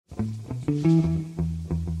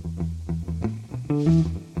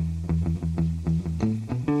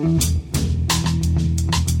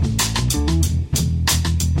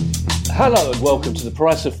Hello and welcome to The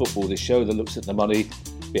Price of Football, the show that looks at the money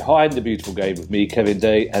behind the beautiful game with me, Kevin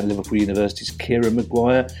Day, and Liverpool University's Kieran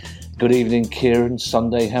Maguire. Good evening, Kieran.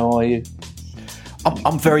 Sunday, how are you?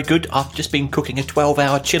 I'm very good. I've just been cooking a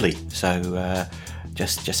 12-hour chili, so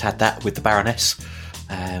just had that with the Baroness,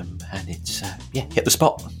 and it's hit the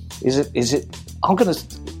spot. Is it? I'm going to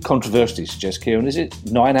controversially suggest, Kieran, is it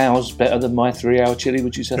 9 hours better than my 3-hour chili?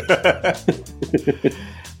 Would you say?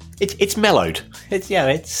 It's mellowed.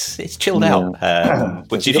 It's chilled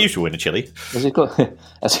out, which is usual in a chili. Has it got?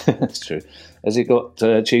 That's true. Has it got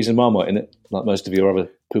cheese and Marmite in it, like most of your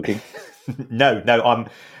other cooking? No. I'm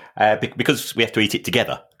because we have to eat it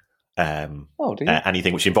together.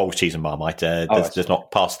 Anything which involves cheese and Marmite does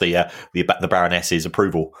not pass the Baroness's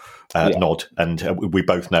approval nod, and we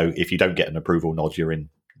both know if you don't get an approval nod, you're in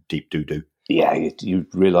deep doo-doo. Yeah, you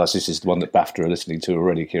realise this is the one that BAFTA are listening to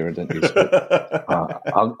already, Kieran, don't you? So,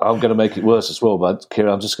 I'm going to make it worse as well, but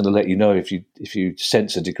Kieran, I'm just going to let you know if you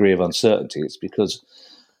sense a degree of uncertainty, it's because,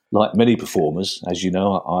 like many performers, as you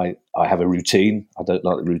know, I have a routine. I don't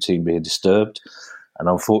like the routine being disturbed, and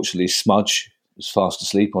unfortunately, Smudge was fast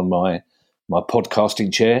asleep on my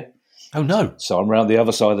podcasting chair. Oh no! So I'm round the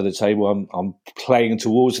other side of the table. I'm playing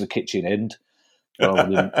towards the kitchen end, rather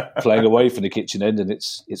than playing away from the kitchen end, and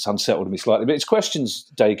it's unsettled me slightly. But it's questions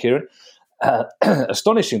day, Kieran.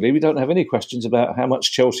 Astonishingly, we don't have any questions about how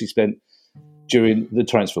much Chelsea spent during the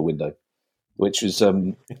transfer window, which was,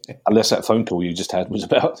 unless that phone call you just had was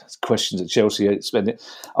about questions that Chelsea spending.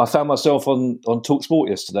 I found myself on TalkSport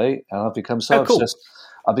yesterday, and I've become so obsessed. Cool.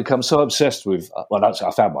 I've become so obsessed with. Well, actually,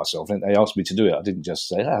 I found myself. I think they asked me to do it. I didn't just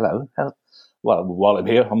say hello. Well, while I'm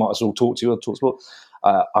here, I might as well talk to you on TalkSport.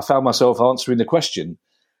 I found myself answering the question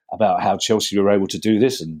about how Chelsea were able to do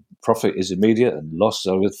this, and profit is immediate and loss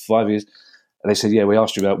over 5 years. And they said, "Yeah, we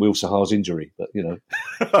asked you about Will Sahar's injury, but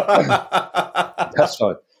that's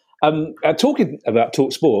fine." Talking about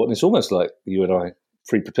TalkSport, and it's almost like you and I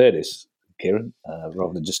pre-prepared this, Kieran,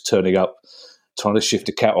 rather than just turning up, trying to shift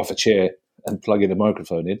a cat off a chair and plug in a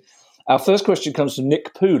microphone in. Our first question comes from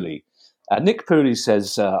Nick Pooley. Nick Pooley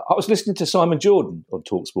says, I was listening to Simon Jordan on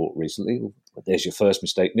TalkSport recently. Well, there's your first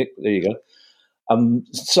mistake, Nick. There you go.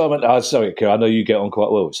 Simon, sorry, Kieran, I know you get on quite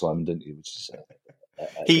well with Simon, didn't you? Which is,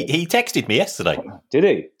 he texted me yesterday. Did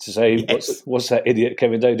he? To say, yes. what's that idiot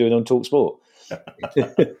Kevin Day doing on TalkSport?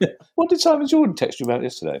 What did Simon Jordan text you about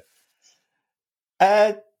yesterday?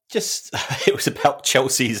 It was about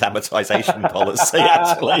Chelsea's amortisation policy,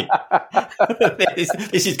 actually.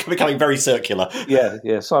 This is becoming very circular.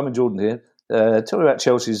 Yeah, Simon Jordan here. Tell me about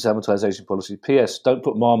Chelsea's amortisation policy. P.S. Don't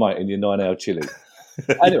put Marmite in your 9-hour chili.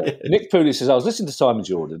 Anyway, Nick Pooley says, I was listening to Simon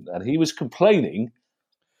Jordan and he was complaining.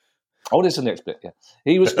 Oh, there's the next bit. Yeah.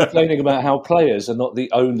 He was complaining about how players are not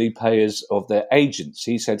the only payers of their agents.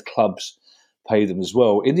 He said clubs pay them as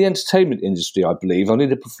well. In the entertainment industry, I believe, only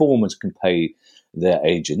the performers can pay their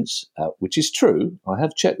agents, which is true. I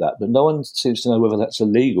have checked that, but no one seems to know whether that's a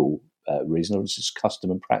legal reason or it's just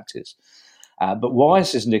custom and practice. But why,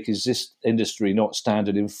 says Nick, is this industry not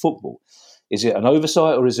standard in football? Is it an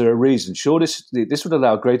oversight or is there a reason? Sure, this would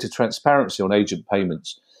allow greater transparency on agent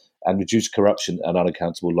payments and reduce corruption and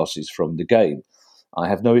unaccountable losses from the game. I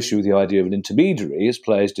have no issue with the idea of an intermediary, as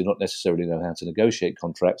players do not necessarily know how to negotiate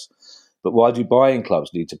contracts. But why do buying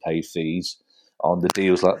clubs need to pay fees on the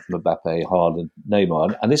deals like Mbappe, Haaland,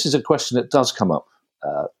 Neymar? And this is a question that does come up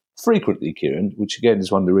frequently, Kieran, which again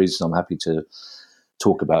is one of the reasons I'm happy to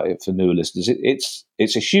talk about it for newer listeners.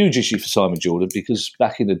 It's a huge issue for Simon Jordan because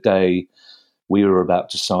back in the day we were about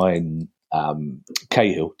to sign Tim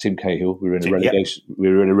Cahill. We were in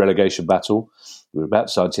a relegation battle. We were about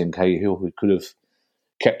to sign Tim Cahill, who could have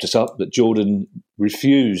kept us up, but Jordan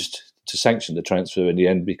refused to sanction the transfer in the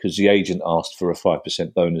end because the agent asked for a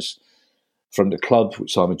 5% bonus from the club,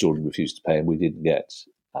 which Simon Jordan refused to pay, and we didn't get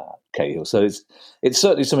Cahill. So it's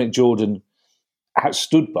certainly something Jordan has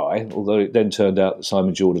stood by, although it then turned out that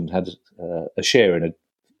Simon Jordan had a share in a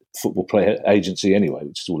football player agency anyway,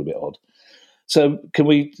 which is all a bit odd. So can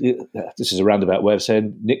we, this is a roundabout way of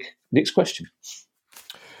saying Nick's question.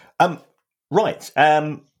 Right.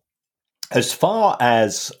 As far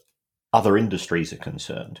as other industries are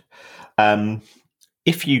concerned,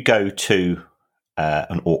 if you go to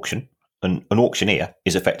an auction, an auctioneer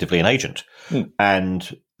is effectively an agent,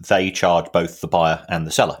 and they charge both the buyer and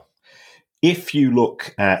the seller. If you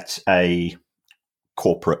look at a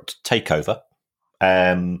corporate takeover,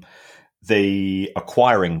 the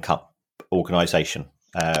acquiring organisation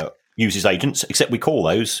uses agents, except we call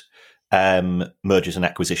those mergers and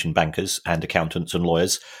acquisition bankers and accountants and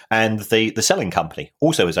lawyers, and the selling company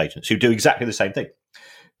also as agents who do exactly the same thing.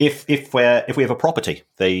 If we have a property,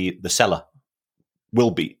 the seller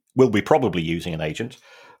will be probably using an agent,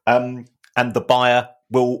 and the buyer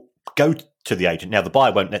will go to the agent. Now the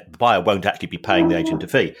buyer won't actually be paying the agent a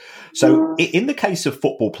fee. So in the case of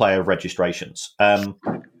football player registrations,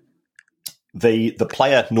 the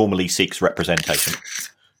player normally seeks representation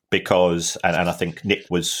because, and I think Nick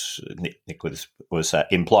was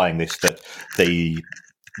implying this, that the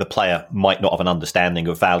player might not have an understanding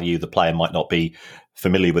of value. The player might not be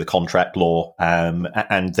familiar with contract law,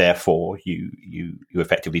 and therefore you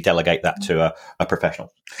effectively delegate that to a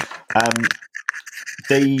professional.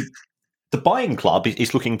 The buying club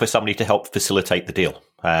is looking for somebody to help facilitate the deal.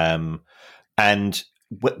 And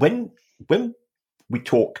when we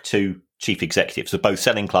talk to chief executives of both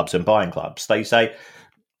selling clubs and buying clubs, they say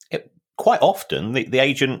quite often the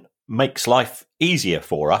agent makes life easier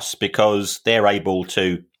for us because they're able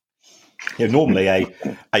to. Normally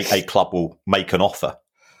a club will make an offer,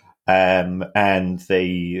 and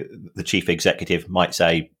the chief executive might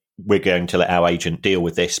say, "We're going to let our agent deal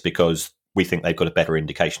with this because we think they've got a better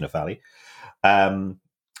indication of value."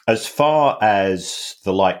 As far as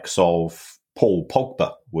the likes of Paul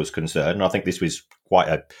Pogba was concerned, and I think this was quite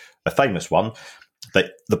a famous one,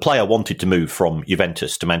 that the player wanted to move from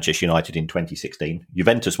Juventus to Manchester United in 2016.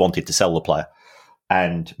 Juventus wanted to sell the player,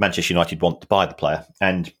 and Manchester United wanted to buy the player.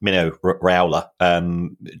 And Mino Raiola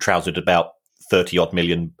trousered about 30-odd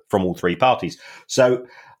million from all three parties. So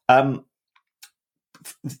the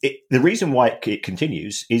reason why it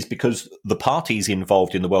continues is because the parties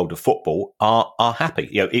involved in the world of football are happy.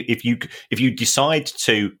 If you decide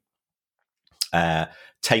to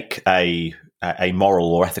take a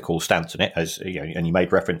moral or ethical stance on it, as and you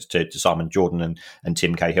made reference to Simon Jordan and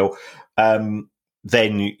Tim Cahill,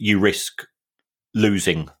 then you risk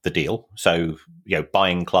losing the deal. So,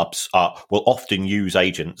 buying clubs will often use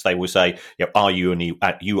agents. They will say, "Are you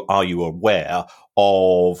aware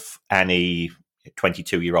of any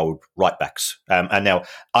 22-year-old right backs?" And now,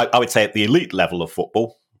 I would say at the elite level of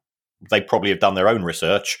football, they probably have done their own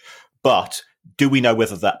research, but do we know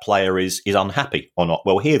whether that player is unhappy or not?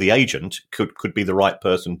 Well, here the agent could be the right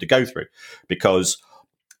person to go through, because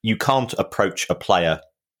you can't approach a player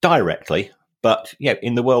directly. But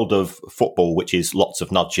in the world of football, which is lots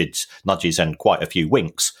of nudges and quite a few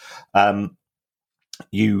winks,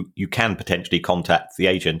 you can potentially contact the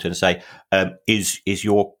agent and say, "Is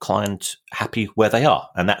your client happy where they are?"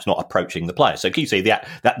 And that's not approaching the player. So can you see that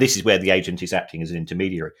this is where the agent is acting as an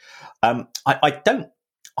intermediary? I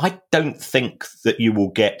don't think that you will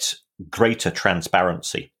get greater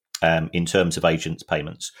transparency in terms of agents'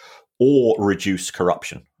 payments or reduce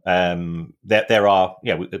corruption. There are,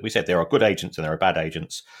 we said there are good agents and there are bad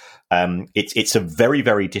agents. It's a very,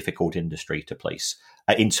 very difficult industry to police.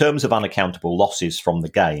 In terms of unaccountable losses from the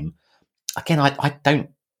game, again, I don't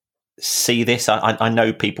see this. I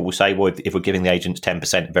know people will say, well, if we're giving the agents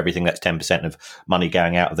 10% of everything, that's 10% of money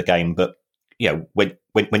going out of the game. But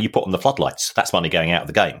when you put on the floodlights, that's money going out of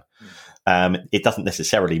the game. It doesn't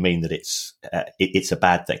necessarily mean that it's a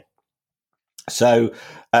bad thing. So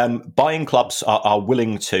buying clubs are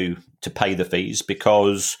willing to pay the fees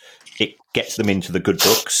because it gets them into the good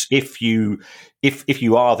books. If you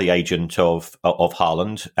are the agent of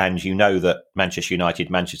Haaland and you know that Manchester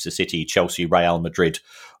United, Manchester City, Chelsea, Real Madrid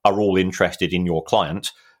are all interested in your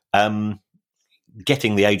client,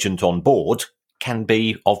 getting the agent on board can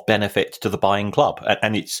be of benefit to the buying club.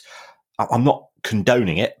 And I'm not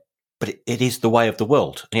condoning it, but it is the way of the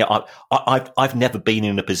world. I've never been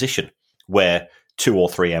in a position where 2 or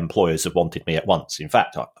 3 employers have wanted me at once. In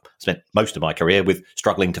fact, I spent most of my career with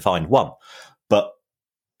struggling to find one. But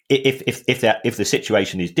if the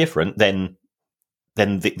situation is different, then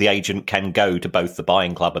the agent can go to both the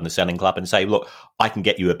buying club and the selling club and say, "Look, I can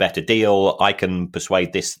get you a better deal. I can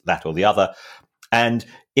persuade this, that, or the other." And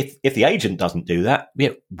if the agent doesn't do that,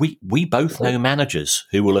 we both know managers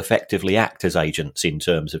who will effectively act as agents in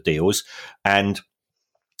terms of deals. And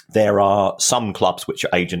there are some clubs which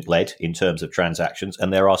are agent-led in terms of transactions,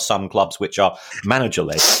 and there are some clubs which are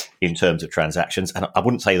manager-led in terms of transactions. And I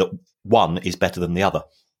wouldn't say that one is better than the other.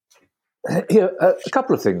 A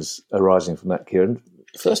couple of things arising from that, Kieran.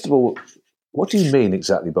 First of all, what do you mean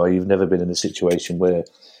exactly by you've never been in a situation where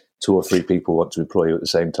 2 or 3 people want to employ you at the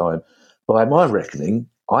same time? By my reckoning,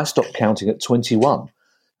 I stopped counting at 21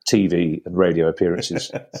 TV and radio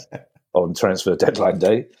appearances on transfer deadline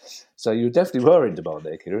day. So you definitely were in demand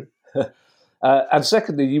there, Kieran. And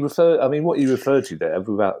secondly, what you referred to there,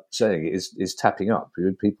 without saying it, is tapping up.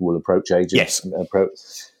 People will approach agents. Yes. And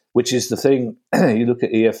which is the thing. You look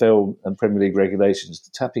at EFL and Premier League regulations,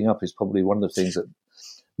 the tapping up is probably one of the things that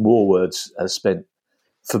more words are spent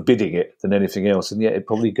forbidding it than anything else, and yet it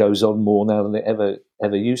probably goes on more now than it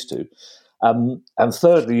ever used to. And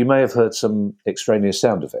thirdly, you may have heard some extraneous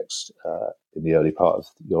sound effects in the early part of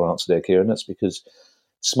your answer there, Kieran. That's because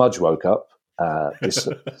Smudge woke up,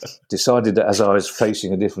 decided that as I was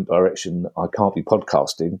facing a different direction, I can't be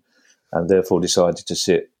podcasting, and therefore decided to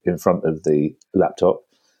sit in front of the laptop.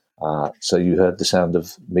 So you heard the sound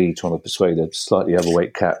of me trying to persuade a slightly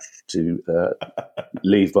overweight cat to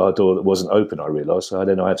leave by a door that wasn't open, I realised. So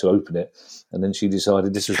then I had to open it. And then she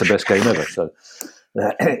decided this was the best game ever. So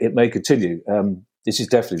it may continue. This is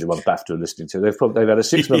definitely the one BAFTA are listening to. They've had a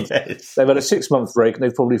 6 month they've had a 6 month break, and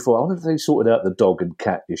they've probably thought, I wonder if they sorted out the dog and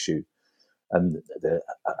cat issue. And they're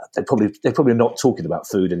probably not talking about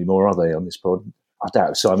food anymore, are they, on this pod? I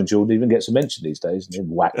doubt if Simon Jordan even gets a mention these days, and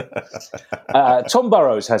then whack. Tom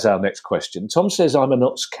Burrows has our next question. Tom says, I'm a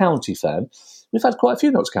Notts County fan. We've had quite a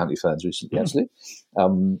few Notts County fans recently, actually.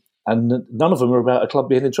 And none of them are about a club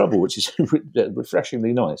being in trouble, which is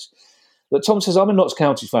refreshingly nice. But Tom says, I'm a Notts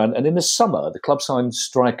County fan, and in the summer, the club signed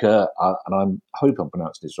striker, and I hope I'm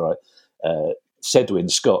pronouncing this right, Sedwin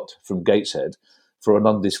Scott from Gateshead for an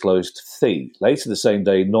undisclosed fee. Later the same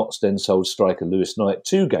day, Notts then sold striker Lewis Knight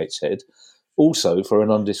to Gateshead, also for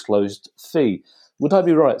an undisclosed fee. Would I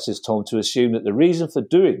be right, says Tom, to assume that the reason for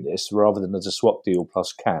doing this, rather than as a swap deal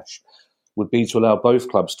plus cash, would be to allow both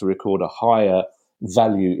clubs to record a higher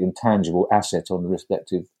value intangible asset on the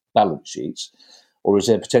respective balance sheets? Or is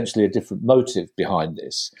there potentially a different motive behind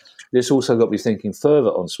this? This also got me thinking further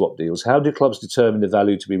on swap deals. How do clubs determine the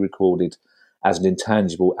value to be recorded as an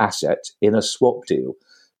intangible asset in a swap deal,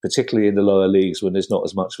 particularly in the lower leagues when there's not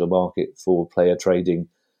as much of a market for player trading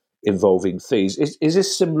involving fees? Is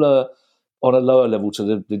this similar on a lower level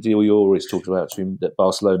to the deal you always talked about between that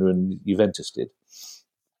Barcelona and Juventus did?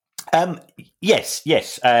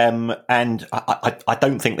 Yes. And I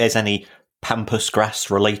don't think there's any pampas grass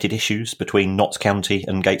related issues between Notts County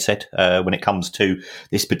and Gateshead when it comes to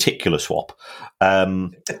this particular swap.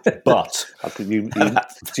 But do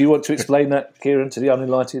you want to explain that, Kieran, to the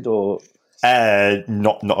unenlightened, or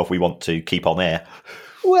not if we want to keep on air?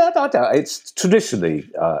 Well, I doubt it's traditionally,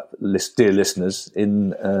 dear listeners,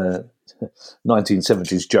 in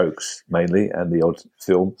 1970s jokes mainly, and the odd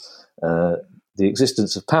film. The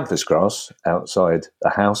existence of pampas grass outside a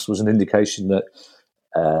house was an indication that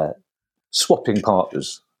swapping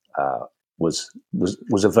partners was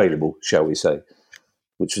available, shall we say,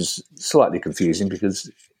 which was slightly confusing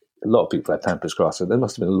because a lot of people had pampas grass, and there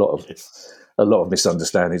must have been a lot of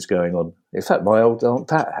misunderstandings going on. In fact, my old Aunt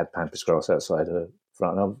Pat had pampas grass outside her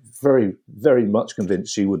front, and I'm very, very much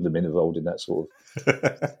convinced she wouldn't have been involved in that sort of.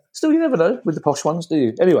 Still, you never know with the posh ones, do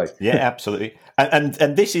you? Anyway, yeah, absolutely. And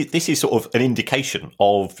this is sort of an indication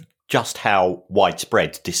of just how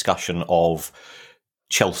widespread discussion of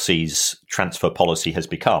Chelsea's transfer policy has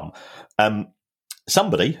become.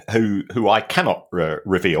 Somebody who I cannot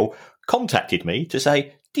reveal contacted me to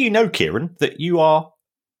say, "Do you know, Kieran, that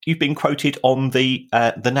you've been quoted on the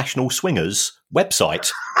National Swingers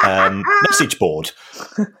website message board?"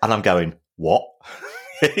 And I'm going, "What?"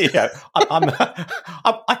 I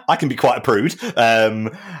can be quite a prude.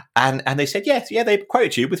 And they said, yeah, they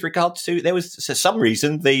quoted you with regards to, there was for some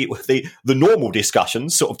reason the normal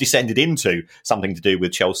discussions sort of descended into something to do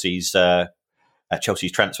with Chelsea's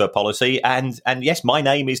transfer policy. And yes, my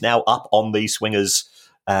name is now up on the Swingers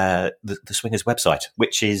the Swingers website,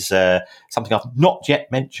 which is something I've not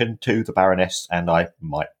yet mentioned to the Baroness, and I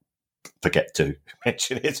might forget to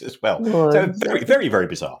mention it as well. So very, very, very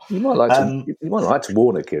bizarre. You might like to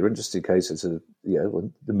warn her, Kieran, just in case it's the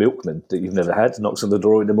milkman that you've never had knocks on the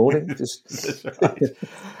door in the morning. That's right.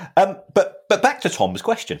 But back to Tom's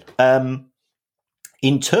question.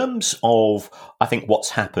 In terms of, I think,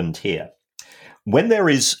 what's happened here, when there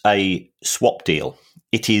is a swap deal,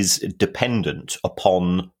 it is dependent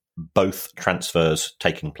upon both transfers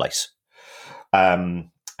taking place. And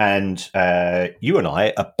you and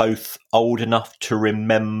I are both old enough to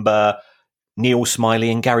remember Neil Smiley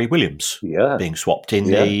and Gary Williams being swapped in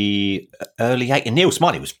the early 80s. And Neil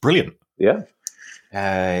Smiley was brilliant. Yeah.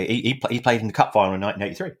 He played in the cup final in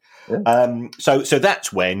 1983. Yeah. So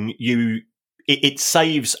that's when it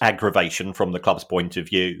saves aggravation from the club's point of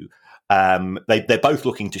view. They're both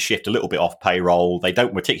looking to shift a little bit off payroll. They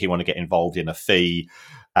don't particularly want to get involved in a fee.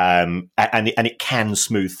 And it can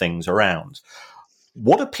smooth things around.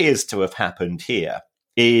 What appears to have happened here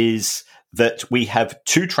is that we have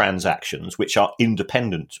two transactions which are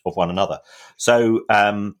independent of one another. So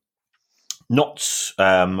Notts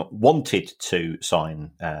wanted to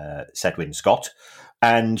sign Sedwin Scott,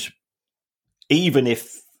 And even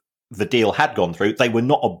if the deal had gone through, they were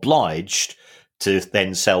not obliged to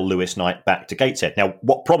then sell Lewis Knight back to Gateshead. Now,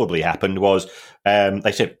 what probably happened was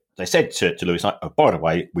they said to Lewis Knight, "Oh, by the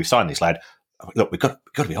way, we've signed this lad. Look, we've got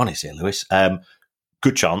to be honest here, Lewis.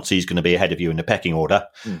 Good chance he's going to be ahead of you in the pecking order.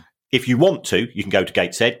 If you want to, you can go to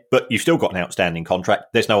Gateshead, but you've still got an outstanding contract.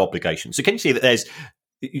 There's no obligation." So can you see that there's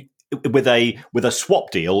with a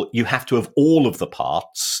swap deal, you have to have all of the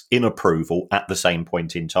parts in approval at the same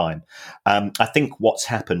point in time. I think what's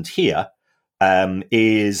happened here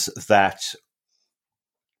is that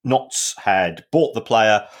Notts had bought the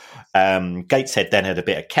player. Gateshead then had a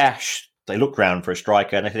bit of cash. They looked round for a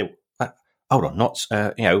striker and they said, "Hold on, Notts,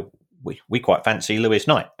 we quite fancy Lewis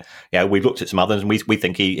Knight. We've looked at some others and we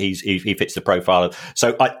think he fits the profile."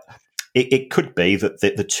 So it could be that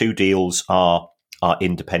the two deals are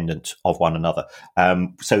independent of one another.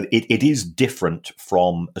 So it is different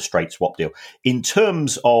from a straight swap deal. In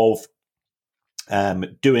terms of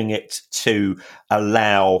doing it to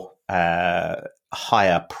allow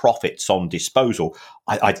higher profits on disposal,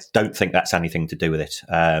 I don't think that's anything to do with it.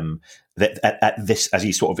 That at this, as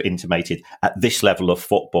he sort of intimated, at this level of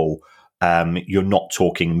football, you're not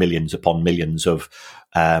talking millions upon millions of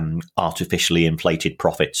artificially inflated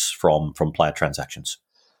profits from player transactions.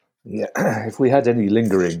 Yeah, if we had any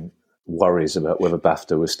lingering worries about whether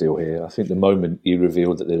BAFTA was still here, I think the moment you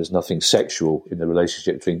revealed that there was nothing sexual in the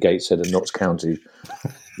relationship between Gateshead and Notts County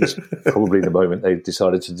was probably the moment they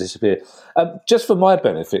decided to disappear. Just for my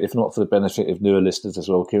benefit, if not for the benefit of newer listeners as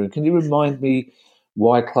well, Kieran, can you remind me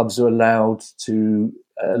why clubs are allowed to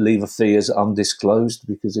leave a fee as undisclosed?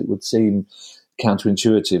 Because it would seem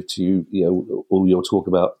counterintuitive to all your talk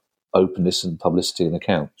about openness and publicity in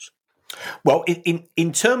accounts. Well,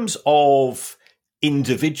 in terms of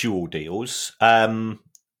individual deals,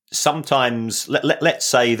 sometimes let's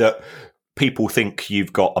say that people think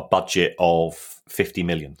you've got a budget of 50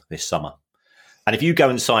 million this summer, and if you go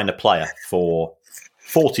and sign a player for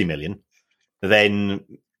 40 million, then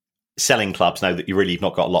selling clubs know that you really have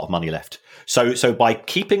not got a lot of money left. So by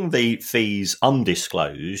keeping the fees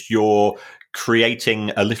undisclosed, you're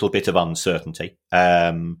creating a little bit of uncertainty.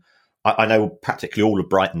 I know practically all of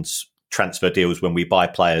Brighton's transfer deals when we buy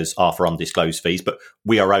players are for undisclosed fees, but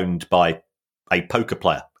we are owned by a poker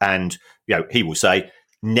player, and he will say,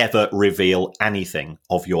 never reveal anything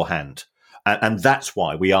of your hand, and that's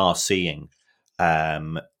why we are seeing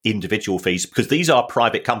individual fees, because these are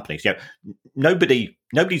private companies.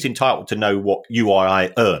 Nobody's entitled to know what you or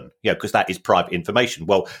I earn, because that is private information.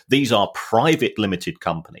 Well, these are private limited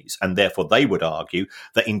companies, and therefore they would argue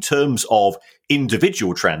that in terms of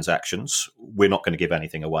individual transactions, we're not going to give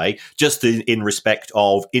anything away, just in respect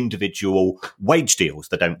of individual wage deals,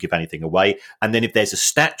 they don't give anything away. And then if there's a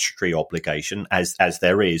statutory obligation, as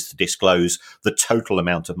there is, to disclose the total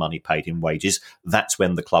amount of money paid in wages, that's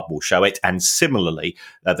when the club will show it. And similarly,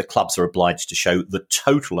 the clubs are obliged to show the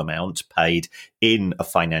total amount paid in a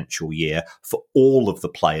financial year for all of the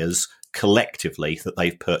players collectively that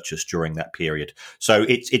they've purchased during that period. So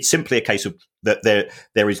it's simply a case of that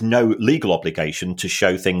there is no legal obligation to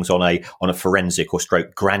show things on a forensic or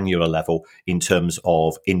stroke granular level in terms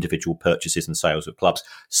of individual purchases and sales of clubs.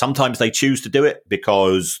 Sometimes they choose to do it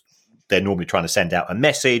because they're normally trying to send out a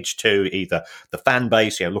message to either the fan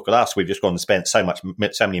base, look at us, we've just gone and spent so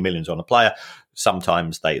many millions on a player.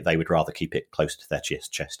 Sometimes they would rather keep it close to their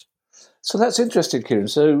chest. So that's interesting, Kieran.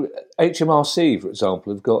 So HMRC, for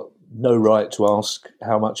example, have got no right to ask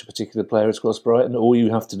how much a particular player has cost Brighton. All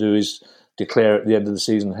you have to do is declare at the end of the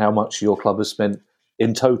season how much your club has spent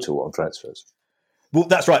in total on transfers. Well,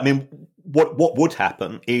 that's right. I mean, what would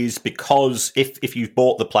happen is, because if you've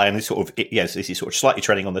bought the player, and this is sort of slightly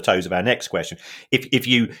treading on the toes of our next question. If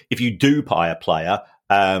you do buy a player,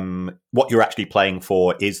 what you're actually paying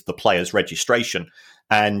for is the player's registration,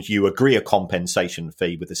 and you agree a compensation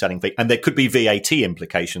fee with the selling fee, and there could be VAT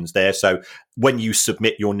implications there. So when you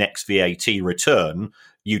submit your next VAT return,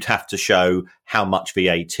 you'd have to show how much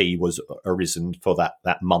VAT was arisen for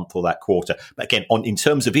that month or that quarter. But again, in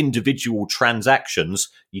terms of individual transactions,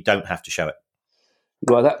 you don't have to show it.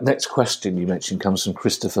 Well, that next question you mentioned comes from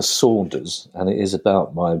Christopher Saunders, and it is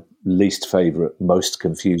about my least favourite, most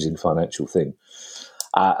confusing financial thing.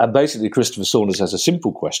 And basically, Christopher Saunders has a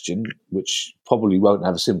simple question, which probably won't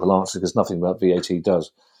have a simple answer because nothing about VAT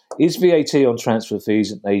does. Is VAT on transfer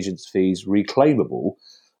fees and agents' fees reclaimable?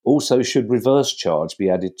 Also, should reverse charge be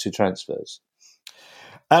added to transfers?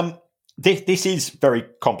 This is very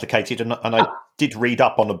complicated, and I did read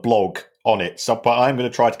up on a blog on it, but I'm going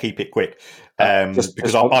to try to keep it quick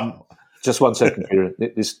because I'm Just 1 second, Kieran.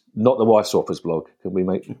 It's not the Wife Swappers blog. Can we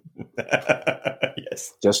make?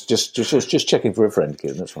 Yes. Just checking for a friend,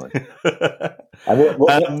 Kieran. That's fine.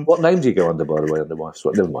 And what name do you go under, by the way, under Wife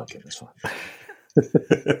Swap? Never mind, Kieran. That's fine.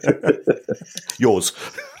 Yours.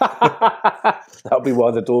 That'll be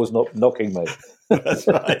why the door's not knocking, mate. That's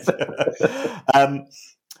right.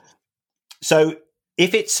 So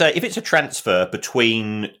if it's a transfer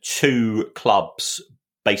between two clubs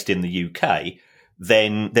based in the UK,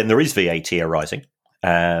 then there is VAT arising,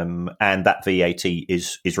 and that VAT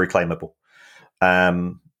is reclaimable,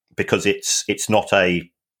 because it's not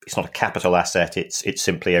a capital asset. It's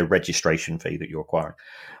simply a registration fee that you're acquiring.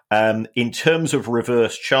 In terms of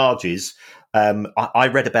reverse charges, I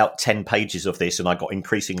read about 10 pages of this and I got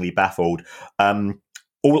increasingly baffled.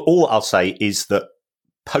 All I'll say is that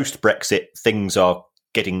post-Brexit, things are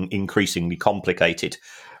getting increasingly complicated.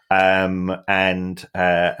 And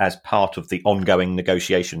as part of the ongoing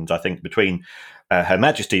negotiations, I think, between His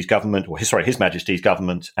Majesty's government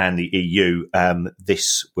and the EU,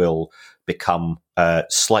 this will become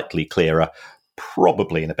slightly clearer,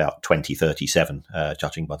 probably in about 2037,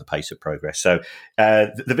 judging by the pace of progress. So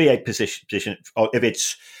the VAT position, if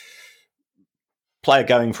it's player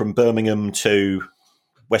going from Birmingham to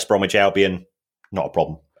West Bromwich Albion, not a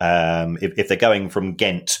problem. If they're going from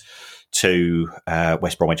Ghent to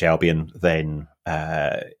West Bromwich Albion, then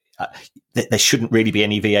there shouldn't really be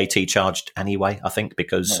any VAT charged anyway, I think,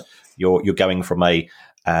 because you're going from a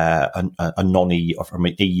non-EU, from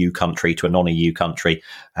an EU country to a non-EU country,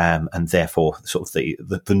 and therefore sort of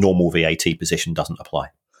the normal VAT position doesn't apply.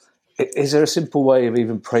 Is there a simple way of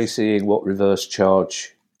even precising what reverse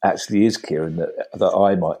charge actually is, Kieran, that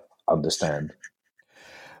I might understand?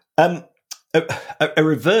 A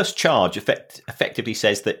reverse charge effectively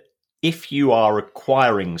says that if you are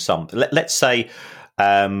acquiring something, let's say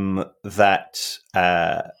that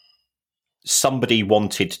somebody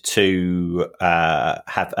wanted to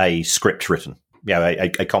have a script written,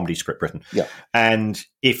 a comedy script written, and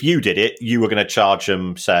if you did it, you were going to charge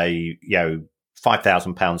them, say,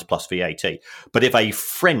 £5,000 plus VAT. But if a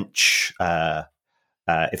French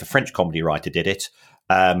comedy writer did it,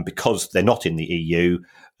 because they're not in the EU,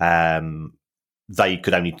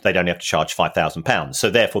 they'd only have to charge £5,000. So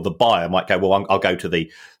therefore, the buyer might go, well, I'll go to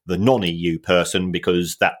the non-EU person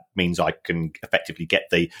because that means I can effectively get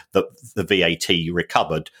the VAT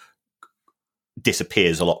recovered.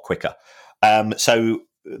 Disappears a lot quicker. So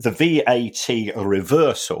the VAT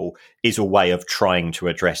reversal is a way of trying to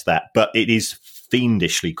address that, but it is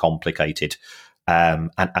fiendishly complicated.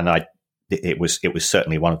 It was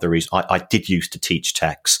certainly one of the reasons I did used to teach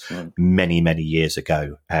tax many, many years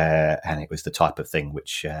ago, and it was the type of thing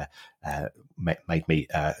which made me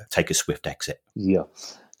take a swift exit. Yeah.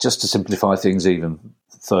 Just to simplify things even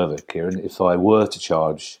further, Kieran, if I were to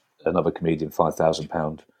charge another comedian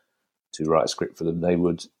 £5,000 to write a script for them, they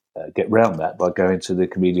would get round that by going to the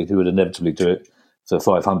comedian who would inevitably do it for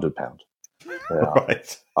 £500.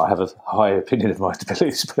 Right. I have a high opinion of my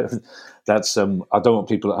abilities, but that's I don't want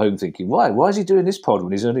people at home thinking, why is he doing this pod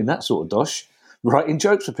when he's earning that sort of dosh, writing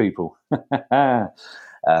jokes for people?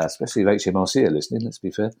 Especially if HMRC are listening, let's be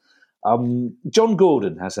fair. John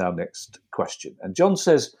Gordon has our next question, and John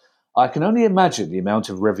says, I can only imagine the amount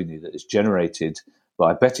of revenue that is generated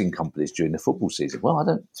by betting companies during the football season. Well, I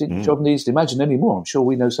don't think John needs to imagine any more. I'm sure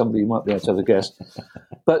we know somebody who might be able to have a guess.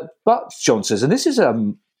 But John says, and this is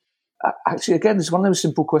actually, again, it's one of those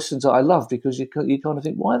simple questions that I love, because you kind of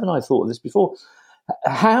think, why haven't I thought of this before?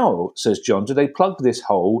 How, says John, do they plug this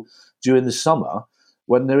hole during the summer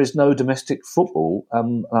when there is no domestic football?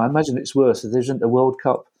 And I imagine it's worse if there isn't a World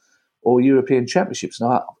Cup or European Championships.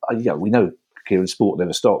 Now, we know, Kieran, sport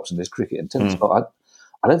never stops, and there's cricket and tennis, but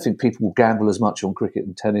I don't think people will gamble as much on cricket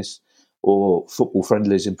and tennis or football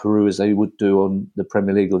friendlies in Peru as they would do on the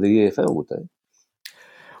Premier League or the EFL, would they?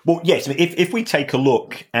 Well, yes. if we take a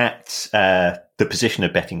look at the position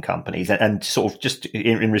of betting companies, and sort of just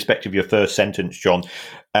in respect of your first sentence, John,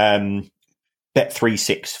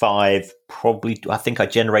 Bet365 probably, I think I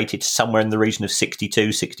generated somewhere in the region of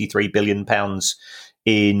 62, 63 billion pounds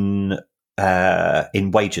in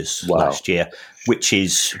wages last year, which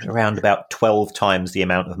is around about 12 times the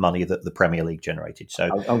amount of money that the Premier League generated. So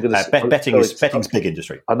betting's big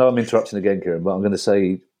industry. I know I'm interrupting again, Kieran, but I'm going to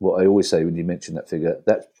say what I always say when you mention that figure.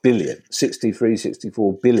 That's billion, 63,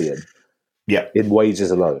 64 billion in wages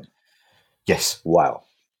alone. Yes. Wow.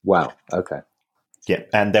 Okay. Yeah,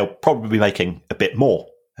 and they'll probably be making a bit more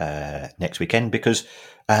next weekend, because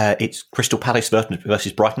it's Crystal Palace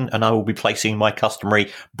versus Brighton, and I will be placing my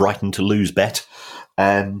customary Brighton to lose bet.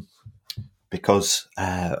 because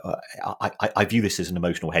I view this as an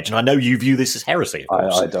emotional hedge, and I know you view this as heresy,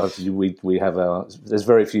 of course. We have there's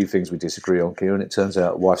very few things we disagree on, Kieran. It turns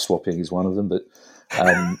out wife swapping is one of them, but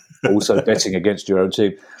also betting against your own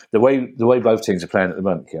team. The way both teams are playing at the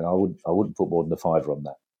moment, Kieran, I wouldn't put more than a fiver on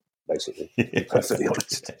that, basically, to be perfectly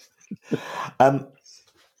honest.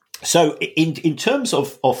 So in terms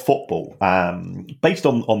of football, based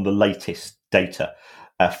on the latest data,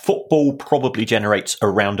 football probably generates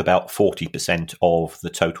around about 40% of the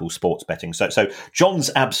total sports betting. So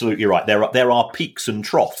John's absolutely right. There are peaks and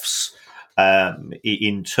troughs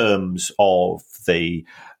in terms of the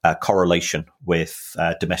correlation with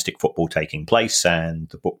domestic football taking place, and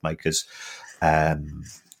the bookmakers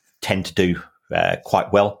tend to do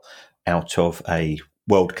quite well out of a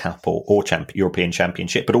World Cup or European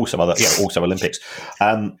Championship, but also also Olympics.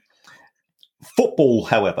 Football,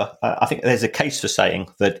 however, I think there's a case for saying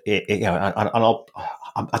that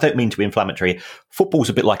I don't mean to be inflammatory. Football's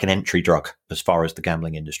a bit like an entry drug as far as the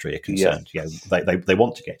gambling industry are concerned. Yeah. They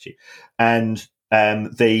want to get you, and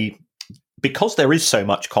because there is so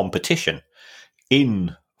much competition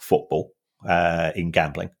in football, in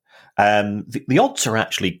gambling, the odds are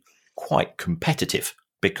actually quite competitive.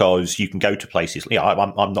 Because you can go to places.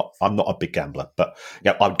 I'm not a big gambler, but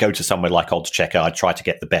I'd go to somewhere like Odds Checker. I'd try to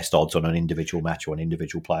get the best odds on an individual match or an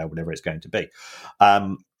individual player, whatever it's going to be.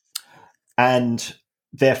 And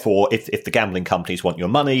therefore, if the gambling companies want your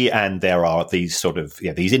money, and there are these sort of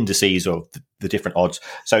these indices of the different odds,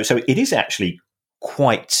 so it is actually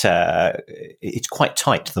it's quite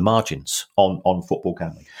tight, the margins on football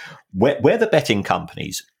gambling. Where the betting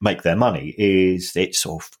companies make their money is it's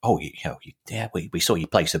sort of, we saw you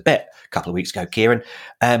place a bet a couple of weeks ago, Kieran.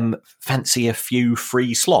 Fancy a few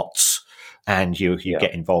free slots, and you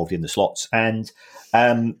get involved in the slots, and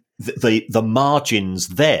the margins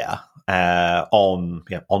there on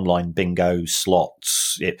online bingo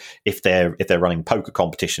slots. If they're running poker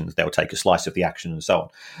competitions, they'll take a slice of the action and so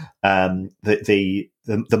on. The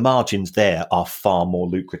margins there are far more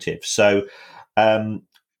lucrative. So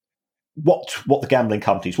what the gambling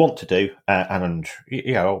companies want to do, and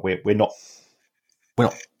we're not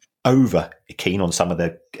over keen on some of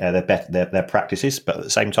their practices, but at the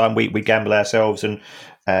same time we gamble ourselves, and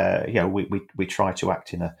we try to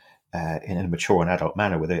act in a mature and adult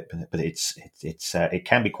manner with it, but it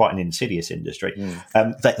can be quite an insidious industry.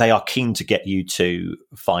 They are keen to get you to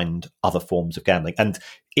find other forms of gambling, and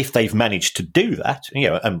if they've managed to do that,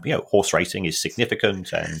 horse racing is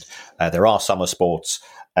significant, and there are summer sports,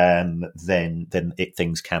 then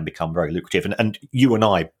things can become very lucrative. And you and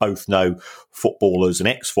I both know footballers and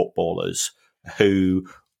ex-footballers who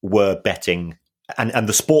were betting, and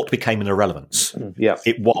the sport became an irrelevance. Yeah,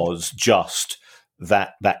 it was just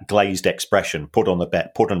that glazed expression: put on a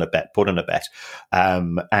bet, put on a bet, put on a bet,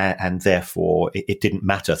 and therefore it didn't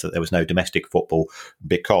matter that there was no domestic football,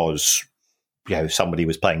 because somebody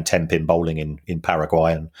was playing 10-pin bowling in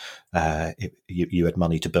Paraguay, and you had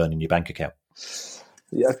money to burn in your bank account.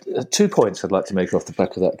 Yeah, 2 points I'd like to make off the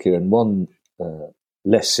back of that, Kieran. One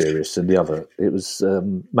less serious than the other. It was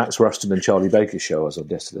Max Rushton and Charlie Baker's show I was on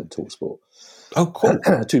yesterday on TalkSport. Oh, cool.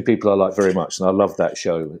 2 people I like very much, and I love that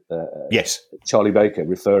show. Yes. Charlie Baker,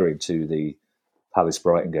 referring to the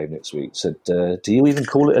Palace-Brighton game next week, said, do you even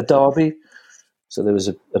call it a derby? So there was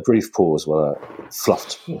a brief pause while I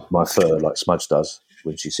fluffed my fur like Smudge does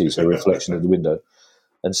when she sees her reflection in the window,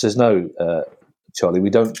 and says, no, Charlie, we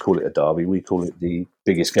don't call it a derby. We call it the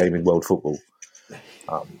biggest game in world football.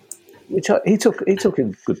 Which he took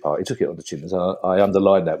in good part. He took it on the chin. I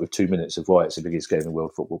underlined that with 2 minutes of why it's the biggest game in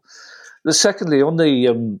world football. But secondly, on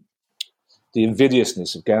the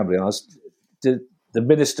invidiousness of gambling, the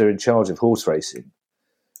minister in charge of horse racing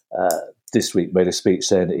this week made a speech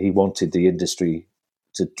saying that he wanted the industry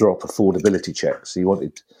to drop affordability checks. He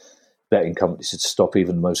wanted betting companies to stop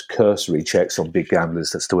even the most cursory checks on big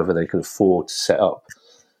gamblers as to whether they could afford to set up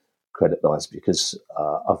credit lines, because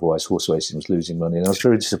otherwise horse racing was losing money. And I was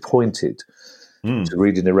very disappointed to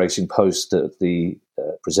read in the Racing Post that the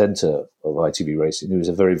presenter of ITV Racing, who is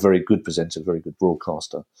a very, very good presenter, very good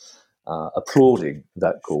broadcaster, applauding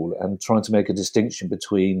that call and trying to make a distinction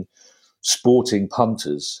between sporting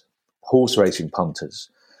punters, horse racing punters,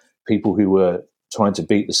 people who were trying to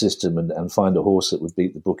beat the system and find a horse that would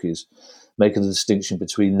beat the bookies, making a distinction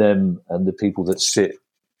between them and the people that sit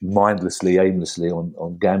mindlessly, aimlessly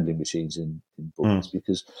on gambling machines in bookies.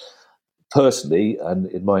 Because personally, and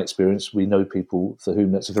in my experience, we know people for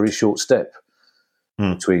whom that's a very short step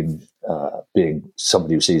between being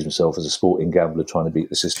somebody who sees himself as a sporting gambler trying to beat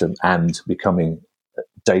the system and becoming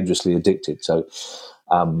dangerously addicted. So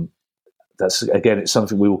that's, again, it's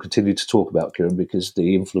something we will continue to talk about, Kieran, because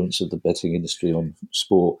the influence of the betting industry on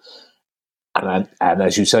sport. And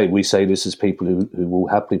as you say, we say this as people who will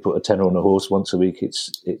happily put a tenner on a horse once a week.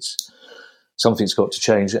 It's something's got to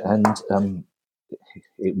change, and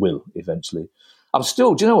it will eventually. I'm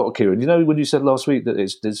still. Do you know what, Kieran? You know when you said last week that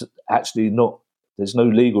there's no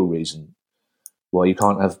legal reason why you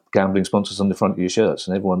can't have gambling sponsors on the front of your shirts,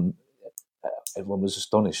 and everyone was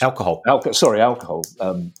astonished. Alcohol. Alcohol.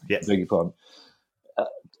 Yes. Beg your pardon.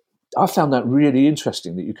 I found that really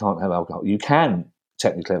interesting that you can't have alcohol. You can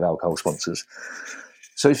technically have alcohol sponsors.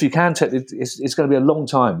 So if you can, it's going to be a long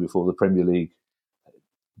time before the Premier League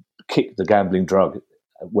kick the gambling drug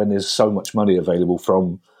when there's so much money available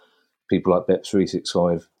from people like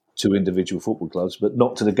Bet365 to individual football clubs, but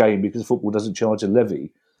not to the game because football doesn't charge a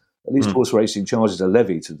levy. At least horse racing charges a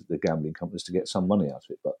levy to the gambling companies to get some money out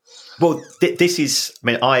of it. But this is. I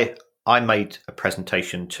mean, I made a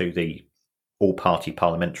presentation to the all-party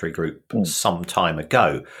parliamentary group some time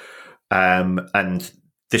ago, and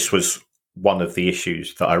this was one of the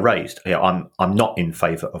issues that I raised. I'm not in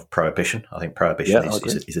favour of prohibition. I think prohibition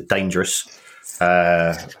is a dangerous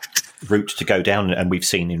route to go down, and we've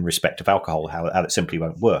seen in respect of alcohol how it simply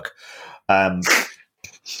won't work.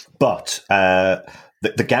 But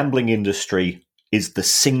the gambling industry is the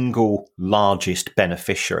single largest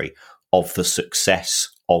beneficiary of the success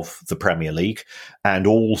of the Premier League, and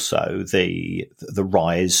also the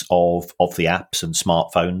rise of the apps and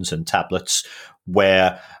smartphones and tablets,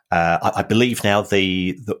 where I believe now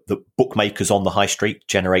the bookmakers on the high street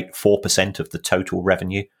generate 4% of the total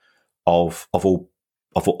revenue of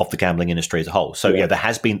the gambling industry as a whole. So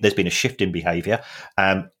there's been a shift in behaviour,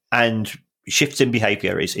 and shifts in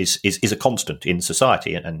behaviour is a constant in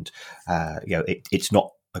society, and it's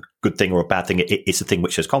not a good thing or a bad thing. It's a thing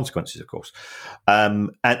which has consequences, of course. And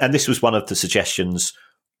this was one of the suggestions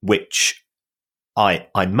which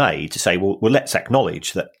I made to say, well, let's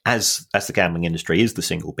acknowledge that as the gambling industry is the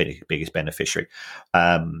single biggest beneficiary,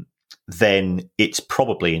 then it's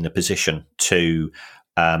probably in a position to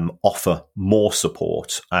offer more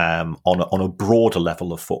support on a broader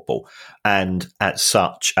level of football, and as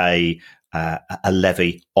such, a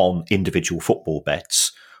levy on individual football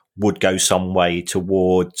bets would go some way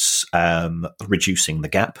towards reducing the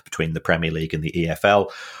gap between the Premier League and the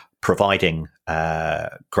EFL, providing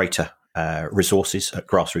greater resources at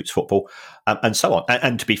grassroots football, and so on.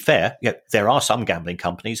 And to be fair, there are some gambling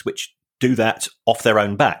companies which do that off their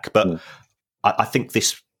own back, but I think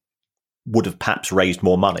this would have perhaps raised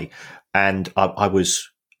more money. And I was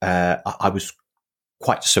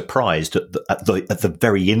quite surprised at the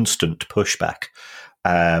very instant pushback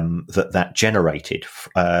that generated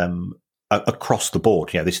across the board.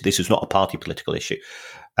 This is not a party political issue,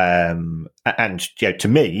 and to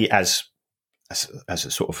me, as a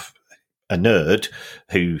sort of a nerd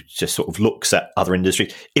who just sort of looks at other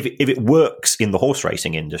industries, if it works in the horse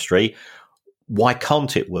racing industry, why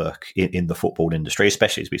can't it work in the football industry?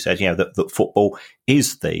 Especially as we said, that football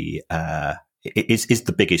is the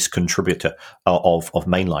biggest contributor of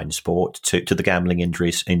mainline sport to the gambling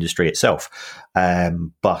industry itself.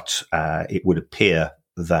 But it would appear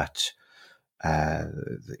that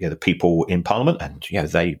the people in Parliament, and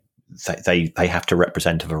they have to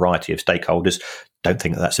represent a variety of stakeholders, don't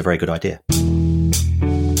think that that's a very good idea.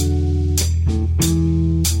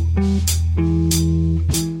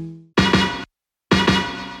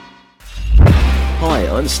 Hi,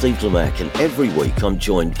 I'm Steve Lemack, and every week I'm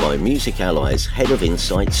joined by Music Ally's Head of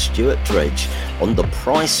Insight, Stuart Dredge, on The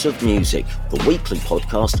Price of Music, the weekly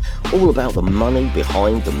podcast all about the money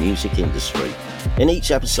behind the music industry. In each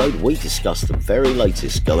episode, we discuss the very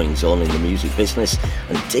latest goings-on in the music business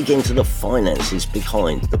and dig into the finances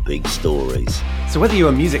behind the big stories. So whether you're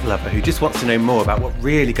a music lover who just wants to know more about what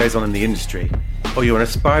really goes on in the industry, or you're an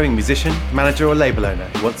aspiring musician, manager or label owner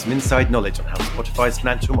who wants some inside knowledge on how Spotify's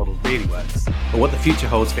financial model really works, or what the future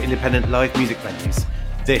holds for independent live music venues,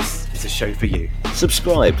 this is a show for you.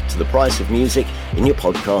 Subscribe to The Price of Music in your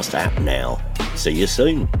podcast app now. See you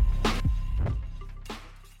soon.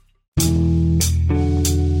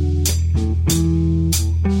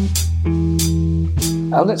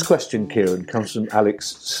 Our next question, Kieran, comes from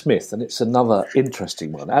Alex Smith, and it's another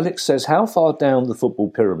interesting one. Alex says, how far down the football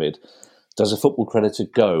pyramid does a football creditor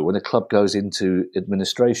go when a club goes into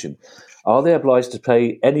administration? Are they obliged to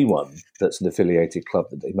pay anyone that's an affiliated club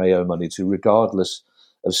that they may owe money to, regardless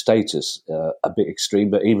of status? A bit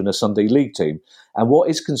extreme, but even a Sunday league team. And what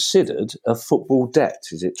is considered a football debt?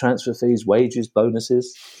 Is it transfer fees, wages,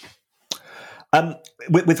 bonuses?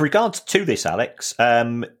 With regards to this, Alex,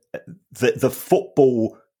 the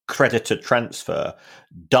football creditor transfer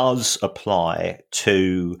does apply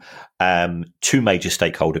to two major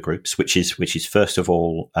stakeholder groups, which is first of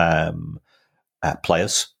all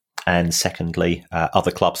players, and secondly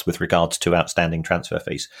other clubs with regards to outstanding transfer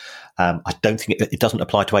fees. I don't think it doesn't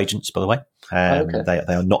apply to agents, by the way. Okay.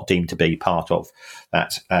 They are not deemed to be part of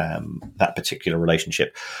that particular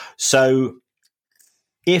relationship. So,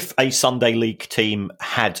 if a Sunday League team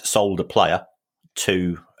had sold a player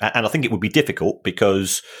to, and I think it would be difficult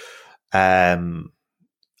because I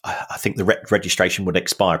think the registration would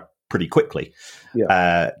expire pretty quickly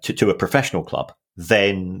to a professional club,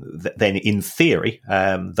 then in theory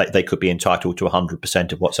they could be entitled to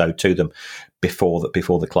 100% of what's owed to them before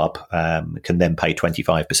the club can then pay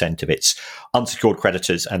 25% of its unsecured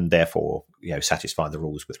creditors, and therefore satisfy the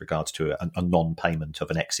rules with regards to a non-payment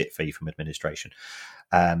of an exit fee from administration.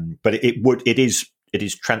 But it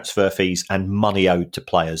is transfer fees and money owed to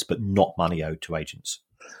players, but not money owed to agents.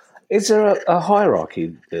 Is there a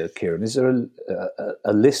hierarchy, Kieran? Is there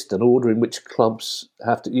a list, an order in which clubs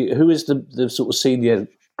have to? Who is the sort of senior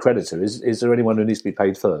creditor? Is there anyone who needs to be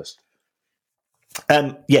paid first?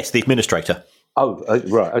 Yes, the administrator. Oh,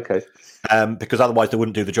 right, okay. Because otherwise they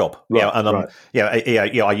wouldn't do the job. Right,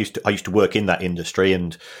 I used to work in that industry,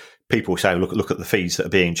 and people say, look at the fees that are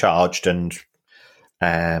being charged, and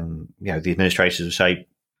the administrators will say,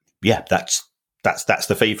 yeah, that's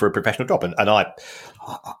the fee for a professional job, and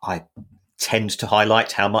I tend to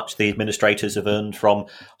highlight how much the administrators have earned from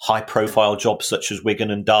high-profile jobs such as Wigan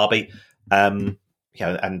and Derby. The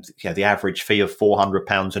average fee of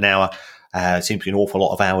 £400 an hour seems to be an awful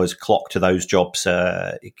lot of hours clocked to those jobs.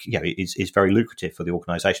 Is very lucrative for the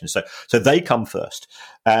organisation. So they come first.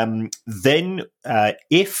 Then,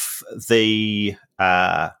 if the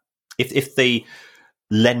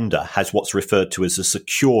lender has what's referred to as a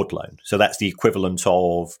secured loan, so that's the equivalent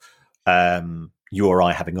of you or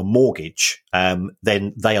I having a mortgage,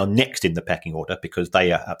 then they are next in the pecking order because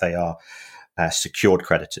they are secured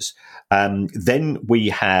creditors. Then we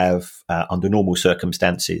have, under normal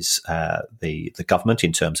circumstances, the government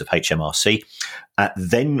in terms of HMRC.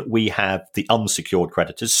 Then we have the unsecured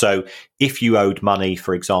creditors. So if you owed money,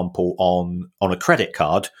 for example, on a credit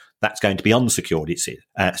card, that's going to be unsecured.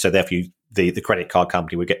 So therefore the credit card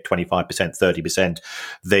company would get 25%, 30%.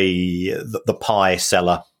 The pie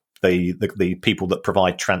seller, the people that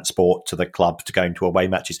provide transport to the club to go into away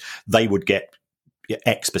matches, they would get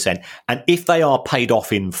X percent. And if they are paid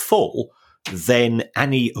off in full, then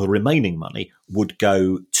any remaining money would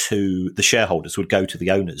go to the shareholders, would go to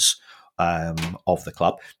the owners of the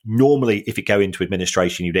club. Normally, if you go into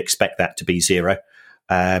administration, you'd expect that to be zero.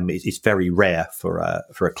 It's very rare for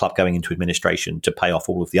a club going into administration to pay off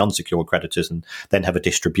all of the unsecured creditors and then have a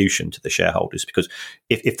distribution to the shareholders, because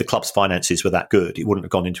if the club's finances were that good, it wouldn't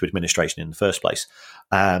have gone into administration in the first place.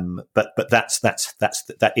 But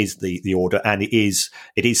that is the order, and it is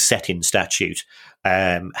set in statute.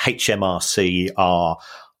 HMRC are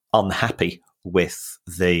unhappy with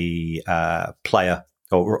the player,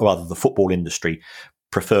 or rather the football industry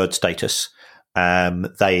preferred status.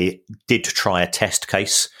 They did try a test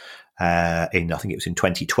case I think it was in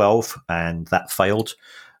 2012, and that failed.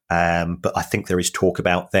 But I think there is talk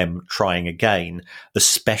about them trying again,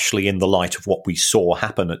 especially in the light of what we saw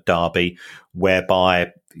happen at Derby,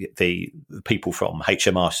 whereby the people from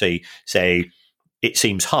HMRC say it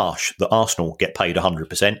seems harsh that Arsenal get paid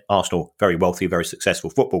 100%. Arsenal, very wealthy, very successful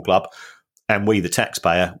football club. And we, the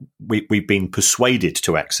taxpayer, we've been persuaded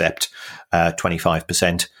to accept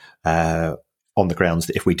 25% on the grounds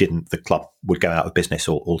that if we didn't, the club would go out of business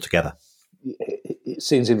altogether. It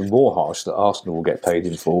seems even more harsh that Arsenal will get paid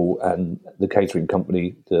in full and the catering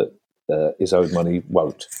company that is owed money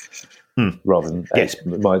won't. Rather than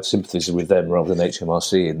my sympathies are with them rather than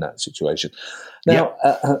HMRC in that situation. Now,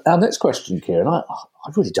 our next question, Kieran, I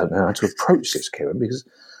really don't know how to approach this, Kieran, because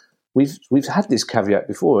we've had this caveat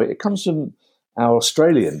before. It comes from our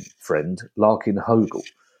Australian friend, Larkin Hogle.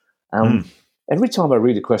 Every time I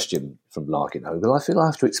read a question from Larkin Hogle, I feel I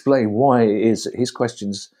have to explain why it is that his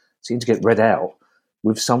questions seem to get read out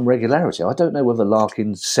with some regularity. I don't know whether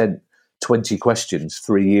Larkin sent 20 questions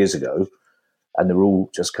 3 years ago and they're all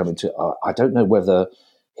just coming to... I don't know whether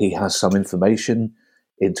he has some information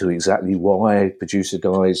into exactly why producer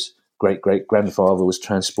Guy's great-great-grandfather was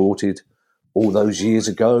transported all those years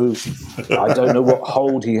ago. I don't know what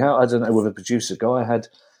hold he had. I don't know whether producer Guy had,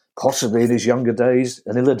 possibly in his younger days,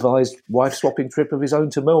 an ill-advised wife-swapping trip of his own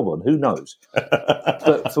to Melbourne. Who knows?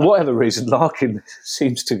 But for whatever reason, Larkin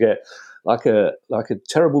seems to get like a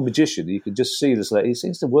terrible magician. You can just see this. He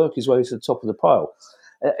seems to work his way to the top of the pile.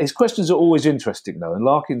 His questions are always interesting, though, and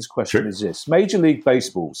Larkin's question is this. Major League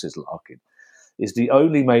Baseball, says Larkin, is the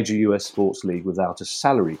only major US sports league without a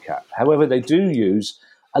salary cap. However, they do use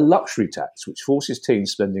a luxury tax, which forces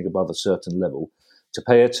teams spending above a certain level to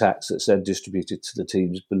pay a tax that's then distributed to the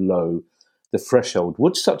teams below the threshold.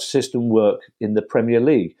 Would such a system work in the Premier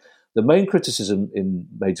League? The main criticism in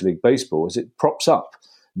Major League Baseball is it props up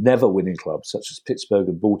never-winning clubs such as Pittsburgh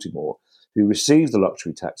and Baltimore, who receive the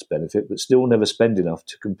luxury tax benefit but still never spend enough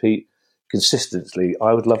to compete consistently.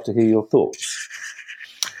 I would love to hear your thoughts.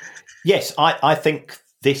 Yes, I think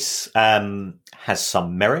this has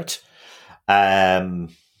some merit. I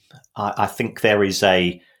think there is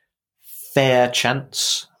a fair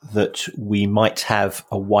chance that we might have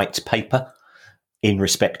a white paper in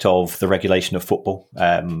respect of the regulation of football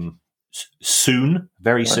soon,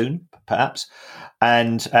 very soon, perhaps.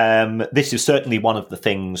 And this is certainly one of the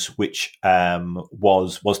things which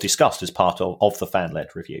was discussed as part of the fan-led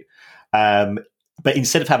review. But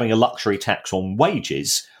instead of having a luxury tax on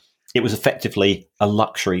wages, it was effectively a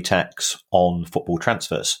luxury tax on football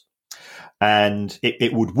transfers. And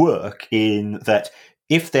it would work in that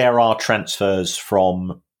if there are transfers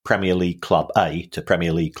from Premier League Club A to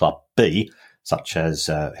Premier League Club B, such as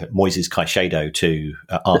Moises Caicedo to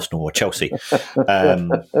Arsenal or Chelsea,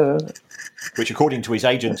 which, according to his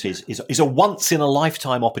agent, is a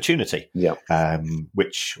once-in-a-lifetime opportunity,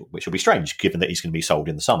 which will be strange, given that he's going to be sold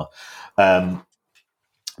in the summer.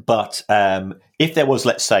 But if there was,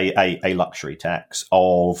 let's say, a luxury tax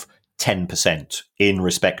of 10% in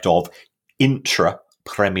respect of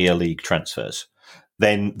intra-Premier League transfers,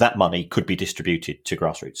 then that money could be distributed to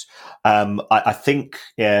grassroots. I think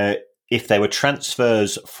if there were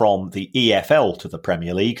transfers from the EFL to the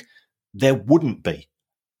Premier League, there wouldn't be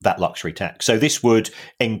that luxury tax. So this would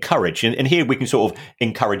encourage, and here we can sort of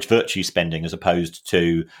encourage virtue spending as opposed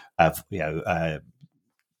to bad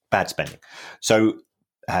spending. So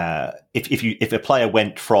if a player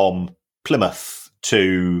went from Plymouth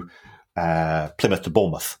to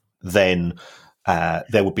Bournemouth, then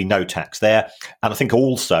there would be no tax there. And I think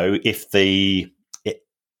also if the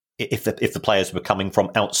players were coming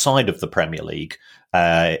from outside of the Premier League,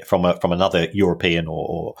 from another European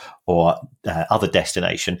or other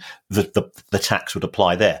destination, the tax would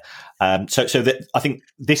apply there. So that I think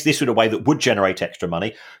this would be a way that would generate extra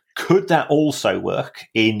money. Could that also work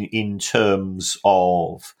in terms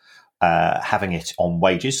of having it on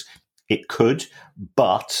wages? It could,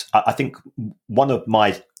 but I think one of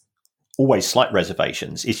my always slight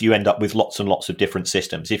reservations is you end up with lots and lots of different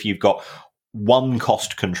systems. If you've got one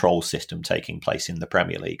cost control system taking place in the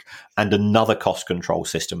Premier League and another cost control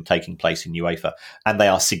system taking place in UEFA, and they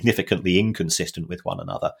are significantly inconsistent with one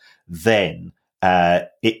another, then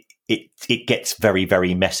it gets very,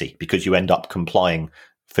 very messy because you end up complying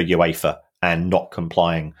for UEFA and not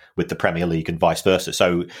complying with the Premier League and vice versa.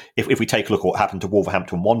 So if we take a look at what happened to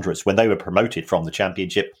Wolverhampton Wanderers when they were promoted from the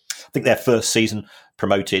Championship, I think their first season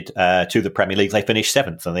promoted to the Premier League, they finished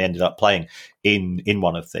 7th and they ended up playing in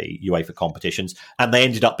one of the UEFA competitions. And they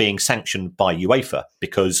ended up being sanctioned by UEFA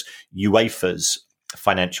because UEFA's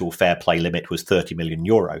financial fair play limit was €30 million.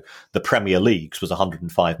 The Premier League's was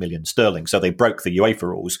 105 million sterling. So they broke the UEFA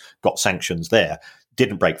rules, got sanctions there,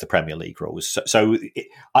 didn't break the Premier League rules. So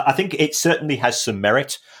I think it certainly has some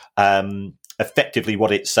merit. Effectively,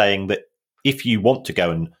 what it's saying that if you want to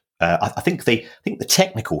go and I think the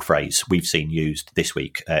technical phrase we've seen used this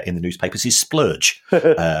week in the newspapers is splurge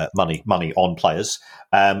money on players,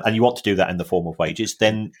 and you want to do that in the form of wages,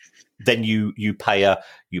 then you pay a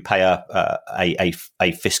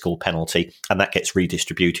fiscal penalty, and that gets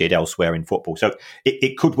redistributed elsewhere in football. So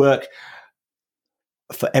it could work.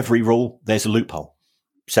 For every rule, there's a loophole.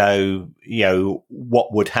 So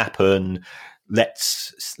what would happen?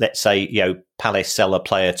 Let's say Palace sell a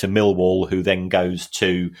player to Millwall who then goes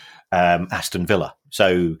to Aston Villa.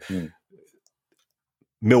 So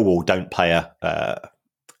Millwall don't pay a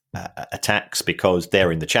tax because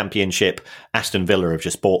they're in the Championship. Aston Villa have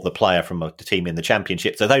just bought the player from the team in the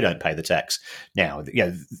Championship, so they don't pay the tax. Now,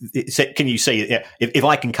 can you see if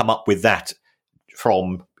I can come up with that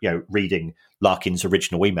from reading Larkin's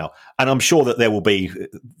original email, and I'm sure that there will be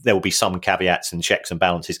some caveats and checks and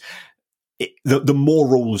balances. The more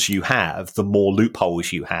rules you have, the more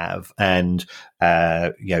loopholes you have, and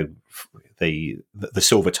the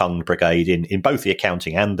silver-tongued brigade in both the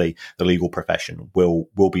accounting and the legal profession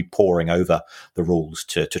will be poring over the rules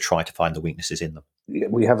to try to find the weaknesses in them.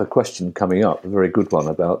 We have a question coming up, a very good one,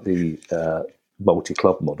 about the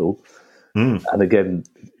multi-club model, and again,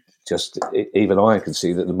 just even I can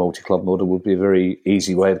see that the multi-club model would be a very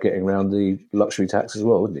easy way of getting around the luxury tax as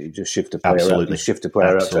well, wouldn't it? You just shift a player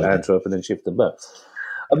out, out to Antwerp and then shift them back.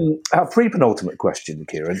 Our pre-penultimate question,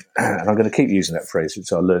 Kieran, and I'm going to keep using that phrase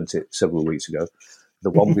since I learnt it several weeks ago, the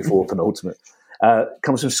one before penultimate,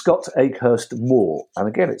 comes from Scott Akehurst Moore. And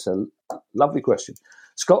again, it's a lovely question.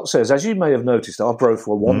 Scott says, as you may have noticed, Arbroath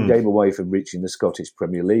were one game away from reaching the Scottish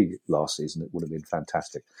Premier League last season. It would have been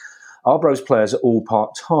fantastic. Arbroath's players are all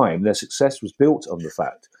part-time. Their success was built on the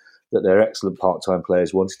fact that their excellent part-time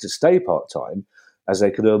players wanted to stay part-time as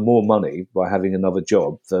they could earn more money by having another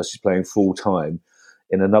job versus playing full-time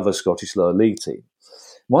in another Scottish lower league team.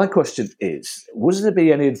 My question is, would there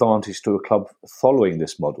be any advantage to a club following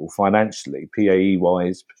this model financially,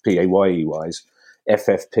 PAYE-wise,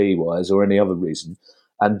 FFP-wise, or any other reason?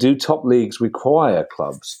 And do top leagues require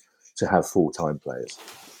clubs to have full-time players?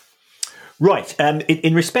 Right.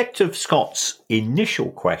 In respect of Scott's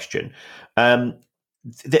initial question,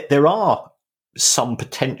 there are some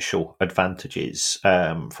potential advantages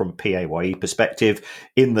from a PAYE perspective,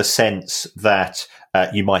 in the sense that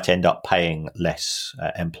you might end up paying less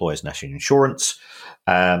employers' national insurance.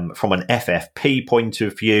 From an FFP point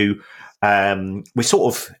of view, we're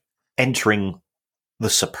sort of entering The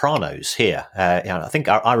Sopranos here. I think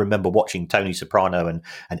I remember watching Tony Soprano and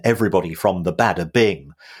everybody from the Bada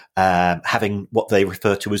Bing having what they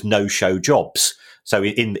refer to as no-show jobs. So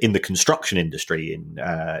in the construction industry in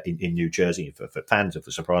New Jersey, for fans of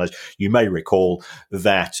The Sopranos, you may recall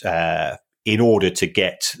that in order to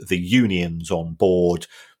get the unions on board,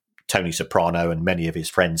 Tony Soprano and many of his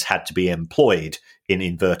friends had to be employed, in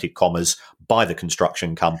inverted commas, by the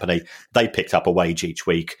construction company. They picked up a wage each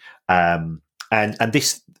week. And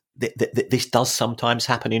this does sometimes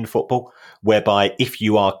happen in football, whereby if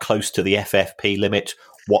you are close to the FFP limit,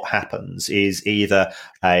 what happens is either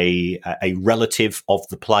a relative of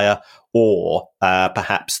the player or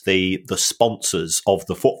perhaps the sponsors of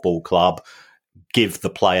the football club give the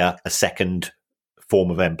player a second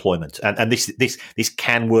form of employment, and this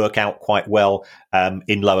can work out quite well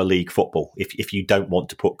in lower league football if you don't want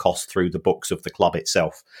to put costs through the books of the club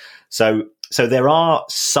itself. So there are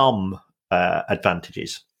some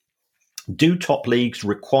advantages. Do top leagues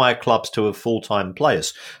require clubs to have full-time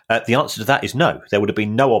players? The answer to that is no. There would have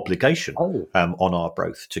been no obligation on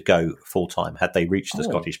Arbroath to go full-time had they reached the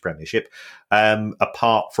Scottish Premiership,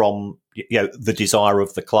 apart from the desire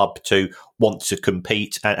of the club to want to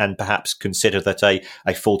compete and perhaps consider that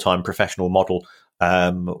a full-time professional model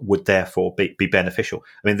would therefore be beneficial.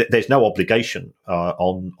 I mean, there's no obligation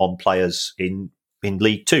on players in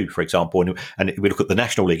League Two, for example, and if we look at the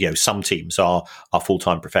National League, some teams are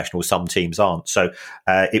full-time professionals, some teams aren't. So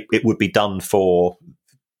it would be done for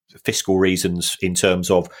fiscal reasons in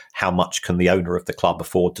terms of how much can the owner of the club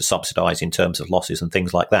afford to subsidise in terms of losses and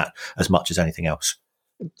things like that, as much as anything else.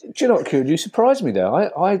 Do you know what, Kieran? You surprised me there.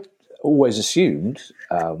 I always assumed,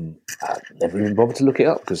 I never even bothered to look it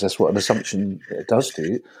up because that's what an assumption does to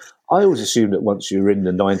you. I always assumed that once you were in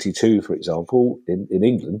the 92, for example, in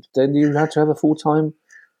England, then you had to have a full-time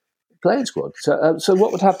playing squad. So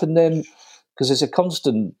what would happen then? Because there's a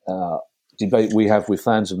constant debate we have with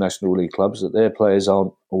fans of National League clubs that their players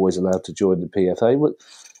aren't always allowed to join the PFA.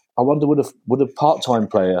 I wonder, would a part-time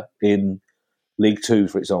player in League Two,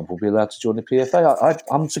 for example, be allowed to join the PFA?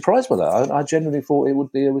 I'm surprised by that. I genuinely thought it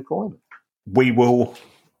would be a requirement. We will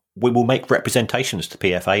make representations to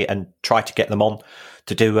PFA and try to get them on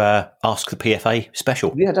to do Ask the PFA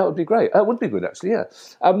special. Yeah, that would be great. That would be good, actually, yeah.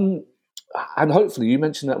 And hopefully, you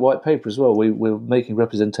mentioned that white paper as well. We're making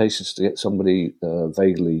representations to get somebody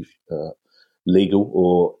vaguely legal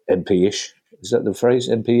or MP-ish. Is that the phrase,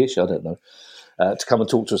 MP-ish? I don't know. To come and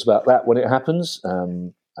talk to us about that when it happens.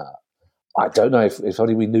 I don't know if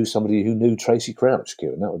only we knew somebody who knew Tracy Crouch,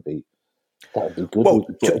 Kieran. That would be good. Well,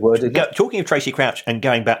 talking of Tracy Crouch and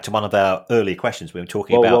going back to one of our earlier questions, we were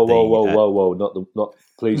talking about whoa, not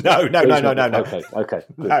please. No. Okay.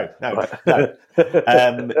 No.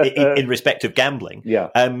 In respect of gambling,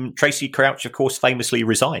 Tracy Crouch, of course, famously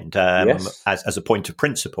resigned as a point of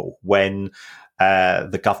principle when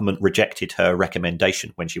the government rejected her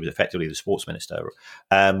recommendation, when she was effectively the sports minister,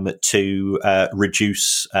 to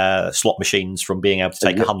reduce slot machines from being able to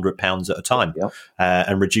take £100 at a time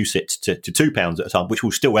and reduce it to £2 at a time, which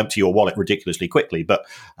will still empty your wallet ridiculously quickly. But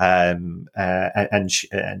as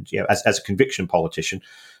a conviction politician,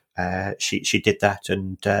 she did that,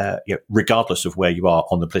 and regardless of where you are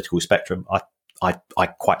on the political spectrum, I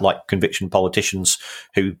quite like conviction politicians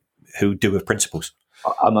who do have principles.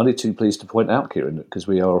 I'm only too pleased to point out, Kieran, because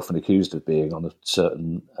we are often accused of being on a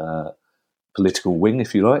certain political wing,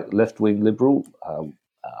 if you like, left-wing liberal.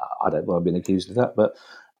 I don't mind being accused of that, but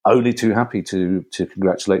only too happy to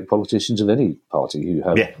congratulate politicians of any party who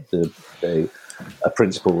have a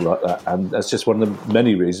principle like that. And that's just one of the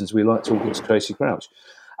many reasons we like talking to Tracy Crouch.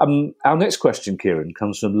 Our next question, Kieran,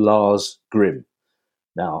 comes from Lars Grimm.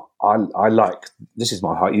 Now, I like, this is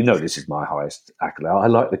my this is my highest accolade. I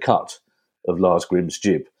like the cut of Lars Grimm's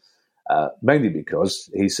jib, mainly because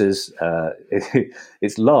he says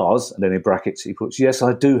it's Lars, and then in brackets he puts, yes,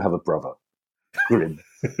 I do have a brother, Grimm,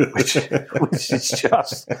 which is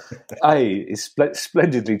just, is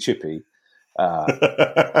splendidly chippy.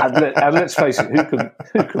 And let's face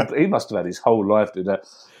it, he must have had his whole life doing that.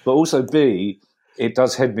 But also, B, it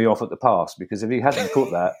does head me off at the pass, because if he hadn't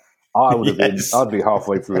put that, I would have I'd be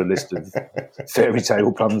halfway through a list of fairy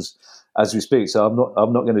tale puns as we speak. So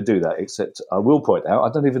I'm not going to do that, except I will point out, I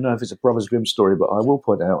don't even know if it's a Brothers Grimm story, but I will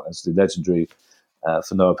point out, as the legendary,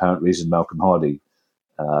 for no apparent reason, Malcolm Hardy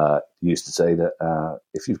used to say, that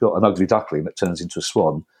if you've got an ugly duckling that turns into a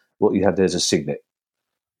swan, what you have there is a signet.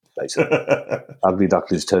 Basically, ugly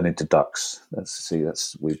ducklings turn into ducks.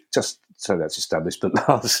 We've just so that's established. But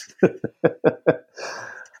Lars,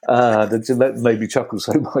 that made me chuckle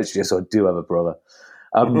so much. Yes, I do have a brother.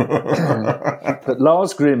 But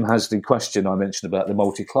Lars Grimm has the question I mentioned about the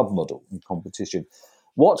multi-club model in competition.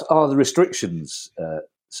 What are the restrictions,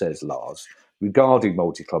 says Lars, regarding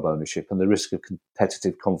multi-club ownership and the risk of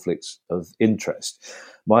competitive conflicts of interest?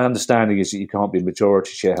 My understanding is that you can't be a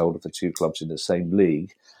majority shareholder for two clubs in the same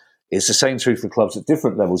league. It's the same true for clubs at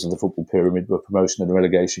different levels of the football pyramid, where promotion and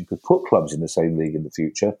relegation could put clubs in the same league in the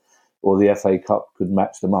future, or the FA Cup could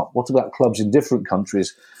match them up. What about clubs in different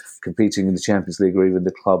countries competing in the Champions League or even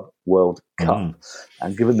the Club World Cup?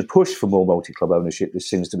 And given the push for more multi-club ownership, this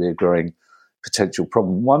seems to be a growing potential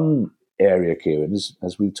problem. One area, Kieran,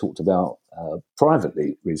 as we've talked about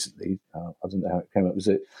privately recently, I don't know how it came up, was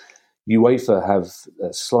that UEFA have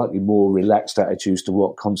slightly more relaxed attitudes to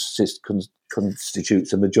what constitutes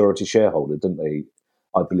a majority shareholder, don't they?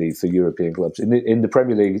 I believe for European clubs in the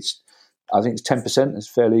Premier League, I think it's 10%. It's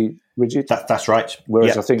fairly rigid. That's right.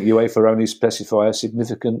 Whereas I think UEFA only specify a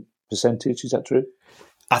significant percentage. Is that true?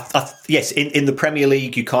 Yes. In the Premier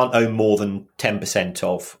League, you can't own more than 10%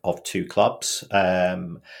 of two clubs,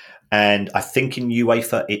 and I think in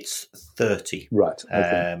UEFA it's 30. Right.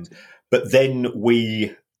 Okay. But then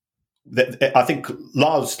I think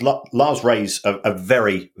Lars raised a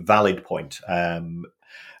very valid point,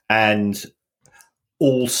 and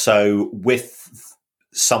also with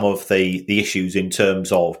some of the issues in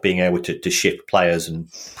terms of being able to shift players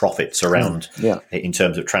and profits around in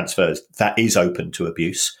terms of transfers, that is open to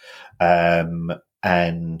abuse.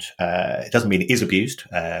 And it doesn't mean it is abused,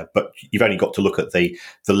 but you've only got to look at the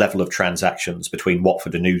level of transactions between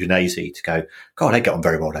Watford and Udinese to go, God, they get on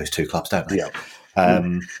very well, those two clubs, don't they? Yeah.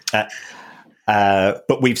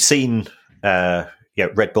 But we've seen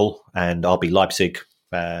Red Bull and RB Leipzig.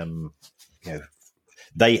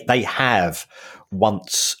 They have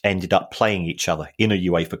once ended up playing each other in a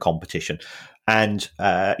UEFA competition, and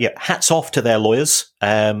hats off to their lawyers.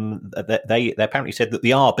 They apparently said that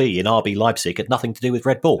the RB in RB Leipzig had nothing to do with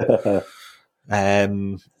Red Bull.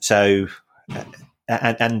 So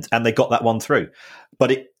they got that one through,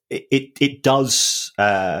 but it does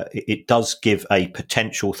give a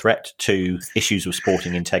potential threat to issues of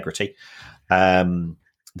sporting integrity.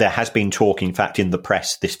 There has been talk, in fact, in the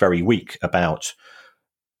press this very week about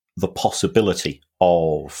the possibility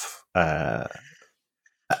of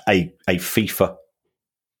a FIFA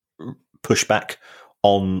pushback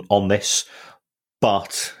on this,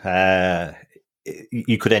 but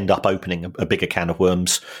you could end up opening a bigger can of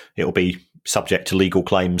worms. It'll be subject to legal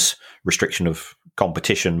claims, restriction of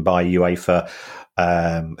competition by UEFA,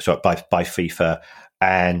 by FIFA,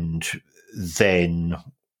 and then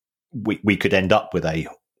we could end up with a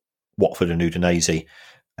Watford and Udinese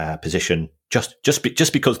position.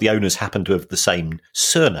 Just because the owners happen to have the same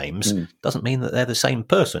surnames doesn't mean that they're the same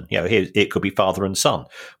person. Here it could be father and son.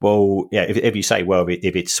 Well, if you say, well,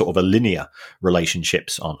 if it's sort of a linear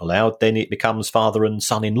relationships aren't allowed, then it becomes father and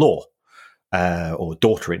son-in-law, or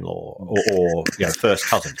daughter-in-law, or first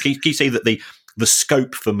cousin. You see that the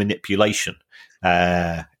scope for manipulation,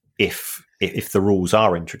 if the rules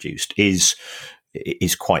are introduced, is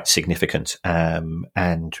quite significant. And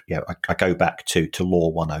I go back to Law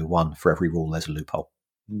 101. For every rule, there's a loophole.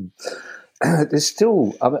 There's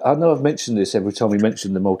still, I know I've mentioned this every time we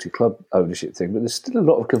mention the multi-club ownership thing, but there's still a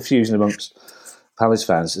lot of confusion amongst Palace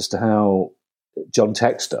fans as to how John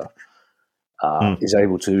Textor is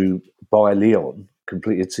able to buy Lyon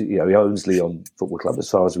completely. He owns Lyon Football Club, as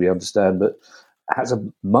far as we understand, but has a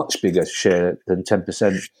much bigger share than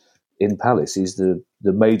 10% in Palace. He's the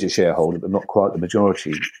major shareholder, but not quite the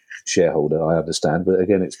majority shareholder, I understand. But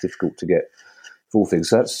again, it's difficult to get for all things.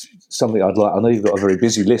 So that's something I'd like. I know you've got a very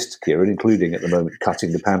busy list, Kieran, including at the moment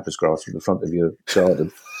cutting the pampas grass from the front of your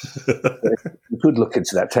garden. You could look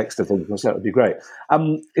into that text of things, that would be great.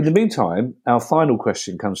 In the meantime, our final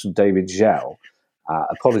question comes from David Zhao.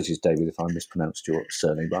 Apologies, David, if I mispronounced your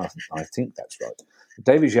surname, but I think that's right.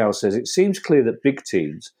 David Zhao says, it seems clear that big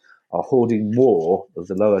teams are hoarding more of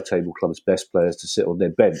the lower table club's best players to sit on their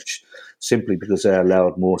bench simply because they are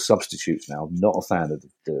allowed more substitutes now. I'm not a fan of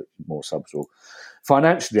the more subs rule.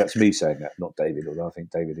 Financially, that's me saying that, not David, although I think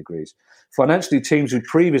David agrees. Financially, teams who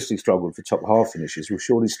previously struggled for top half finishes will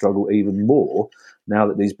surely struggle even more now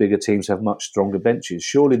that these bigger teams have much stronger benches.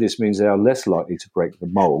 Surely this means they are less likely to break the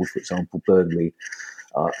mould. For example, Burnley,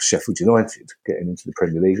 Sheffield United getting into the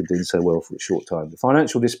Premier League and doing so well for a short time. The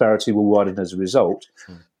financial disparity will widen as a result,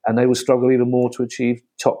 and they will struggle even more to achieve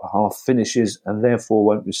top half finishes and therefore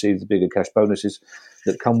won't receive the bigger cash bonuses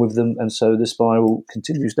that come with them, and so the spiral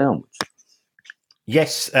continues downwards.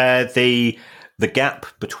 Yes, the gap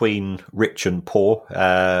between rich and poor,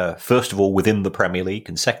 first of all, within the Premier League,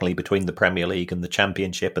 and secondly, between the Premier League and the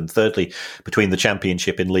Championship, and thirdly, between the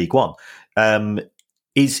Championship and League One,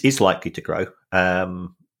 is likely to grow.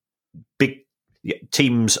 Big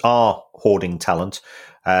teams are hoarding talent.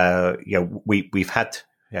 We've had.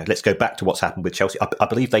 Let's go back to what's happened with Chelsea. I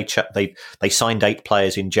believe they signed 8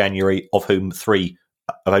 players in January, of whom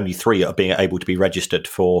only three are being able to be registered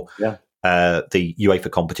for the UEFA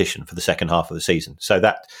competition for the second half of the season. So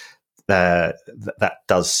that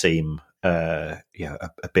does seem a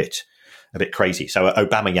bit crazy. So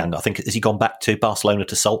Aubameyang, I think, has he gone back to Barcelona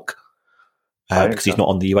to sulk because he's not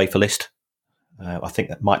on the UEFA list? I think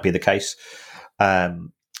that might be the case.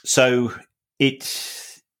 So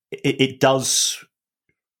it does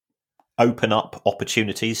open up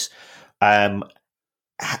opportunities.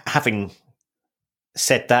 Having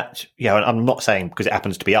said that, I'm not saying because it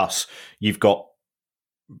happens to be us. You've got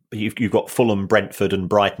Fulham, Brentford, and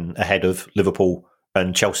Brighton ahead of Liverpool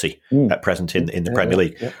and Chelsea at present in the Premier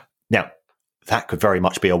League. Yeah. Now, that could very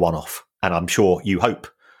much be a one-off, and I'm sure you hope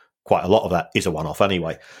quite a lot of that is a one-off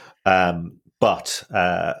anyway. But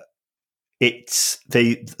it's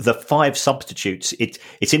the 5 substitutes.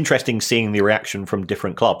 It's interesting seeing the reaction from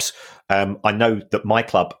different clubs. I know that my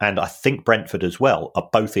club and I think Brentford as well are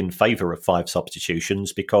both in favour of 5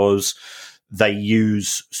 substitutions because they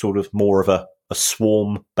use sort of more of a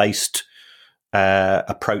swarm-based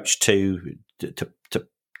approach to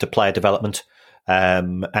player development,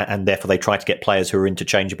 and therefore they try to get players who are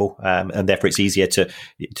interchangeable, and therefore it's easier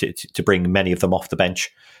to bring many of them off the bench.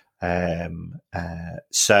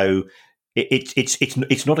 So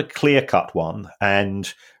it's not a clear-cut one.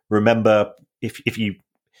 And remember,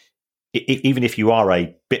 even if you are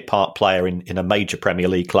a bit part player in a major Premier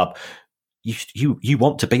League club, you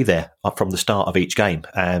want to be there from the start of each game,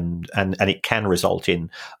 and it can result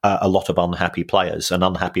in a lot of unhappy players, and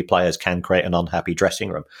unhappy players can create an unhappy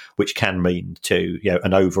dressing room, which can mean to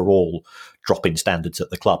an overall drop in standards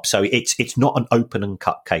at the club. So it's not an open and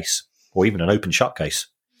cut case, or even an open shut case.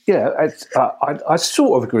 Yeah, I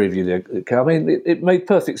sort of agree with you there. I mean, it made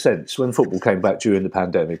perfect sense when football came back during the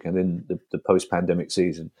pandemic and in the post-pandemic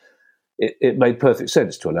season. It made perfect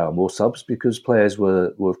sense to allow more subs because players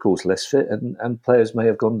were of course, less fit and players may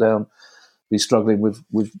have gone down, be struggling with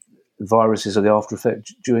viruses or the after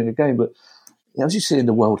effect during a game. But as you see in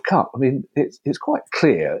the World Cup, I mean, it's quite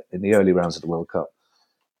clear in the early rounds of the World Cup.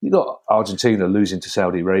 You got Argentina losing to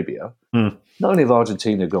Saudi Arabia. Not only have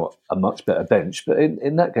Argentina got a much better bench, but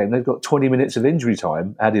in that game they've got 20 minutes of injury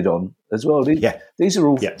time added on as well. These are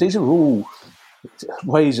all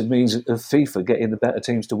ways and means of FIFA getting the better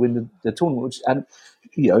teams to win the tournament. And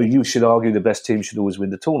you should argue the best team should always win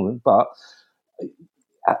the tournament, but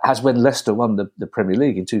as when Leicester won the Premier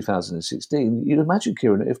League in 2016, you'd imagine,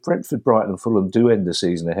 Kieran, if Brentford, Brighton and Fulham do end the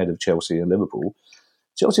season ahead of Chelsea and Liverpool,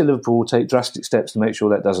 Chelsea and Liverpool will take drastic steps to make sure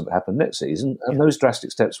that doesn't happen next season, and those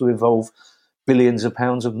drastic steps will involve billions of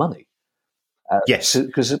pounds of money. Yes,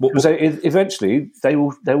 because eventually they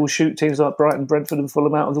will shoot teams like Brighton, Brentford, and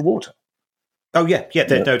Fulham out of the water. Oh yeah,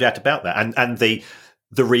 there's no doubt about that. And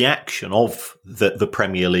the reaction of the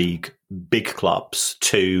Premier League big clubs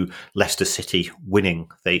to Leicester City winning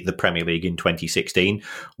the Premier League in 2016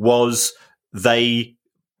 was they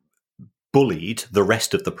bullied the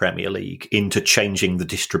rest of the Premier League into changing the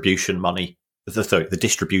distribution the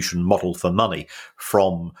distribution model for money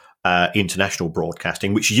from international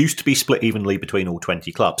broadcasting, which used to be split evenly between all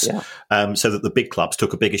 20 clubs, so that the big clubs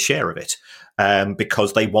took a bigger share of it,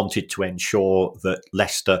 because they wanted to ensure that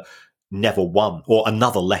Leicester never won, or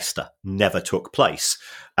another Leicester never took place.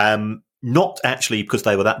 Not actually because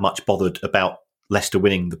they were that much bothered about Leicester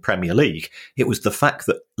winning the Premier League. It was the fact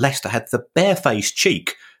that Leicester had the barefaced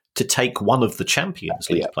cheek to take one of the Champions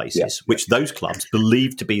League places, which those clubs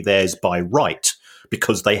believed to be theirs by right,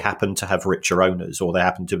 because they happen to have richer owners, or they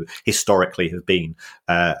happen to historically have been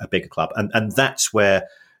a bigger club. And that's where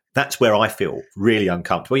I feel really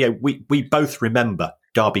uncomfortable. Yeah, we both remember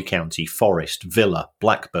Derby County, Forest, Villa,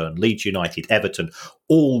 Blackburn, Leeds United, Everton,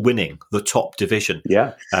 all winning the top division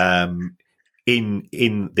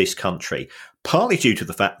in this country, partly due to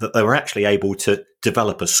the fact that they were actually able to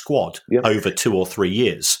develop a squad over 2 or 3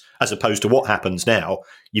 years, as opposed to what happens now.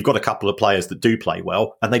 You've got a couple of players that do play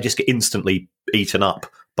well, and they just get instantly eaten up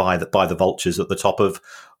by the vultures at the top of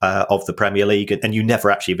the Premier League, and you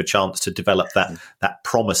never actually have a chance to develop that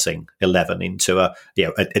promising 11 into a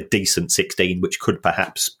decent 16, which could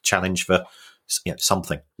perhaps challenge for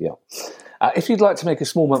something. Yeah. If you'd like to make a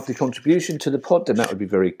small monthly contribution to the pod, then that would be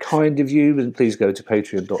very kind of you. And please go to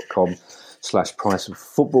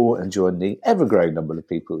patreon.com/priceoffootball and join the ever-growing number of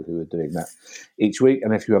people who are doing that each week.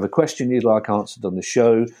 And if you have a question you'd like answered on the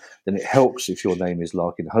show, then it helps if your name is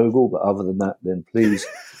Larkin Hogle. But other than that, then please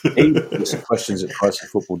email us questions at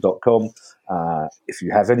priceoffootball.com. If you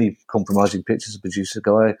have any compromising pictures of Producer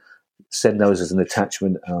Guy, send those as an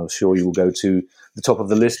attachment. I'm sure you will go to the top of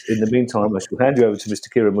the list. In the meantime, I shall hand you over to Mr.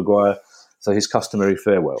 Kieran Maguire for his customary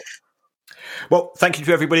farewell. Well, thank you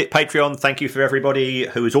to everybody at Patreon. Thank you for everybody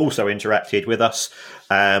who has also interacted with us.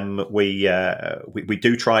 We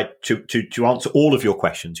do try to answer all of your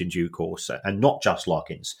questions in due course, and not just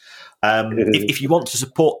Larkin's. If you want to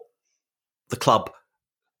support the club,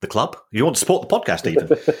 you want to support the podcast even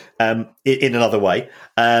in another way,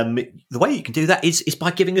 the way you can do that is by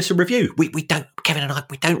giving us a review. Kevin and I,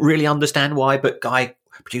 we don't really understand why, but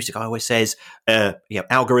Producer Guy always says,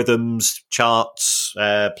 algorithms, charts,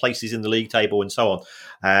 places in the league table, and so on.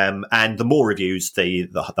 And the more reviews, the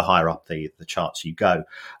higher up the charts you go.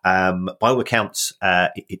 By all accounts,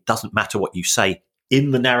 it doesn't matter what you say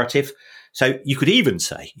in the narrative. So you could even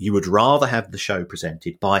say you would rather have the show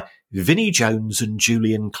presented by Vinnie Jones and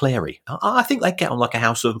Julian Clary. I think they'd get on like a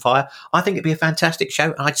house on fire. I think it'd be a fantastic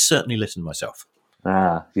show, and I'd certainly listen myself.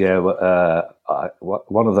 One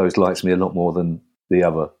of those likes me a lot more than the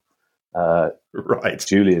other. Right.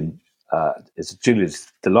 Julian's a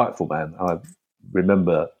delightful man. I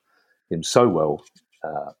remember him so well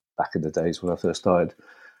back in the days when I first started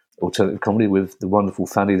alternative comedy with the wonderful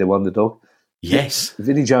Fanny the Wonder Dog. Yes.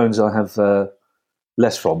 Vinnie Jones I have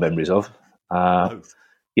less fond memories of. I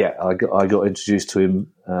got introduced to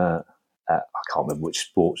him I can't remember which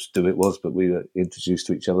sports do it was, but we were introduced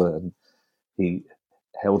to each other, and he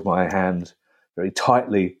held my hand very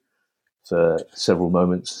tightly for several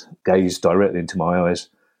moments, gazed directly into my eyes,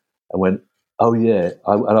 and went, "Oh yeah,"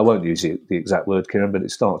 and I won't use the exact word, Kieran, but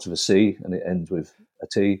it starts with a C and it ends with a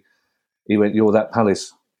T. He went, "You're that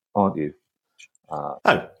Palace, aren't you?"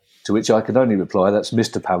 To which I could only reply, "That's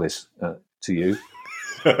Mr. Palace to you,"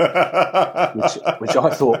 which I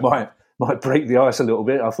thought might break the ice a little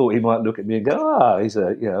bit. I thought he might look at me and go, he's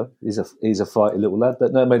a fighty little lad,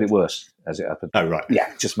 but no, it made it worse as it happened. Oh right,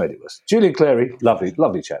 yeah, just made it worse. Julian Clary,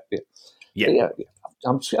 lovely chap. Yeah.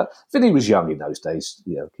 Vinny was young in those days.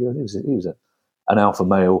 He was an alpha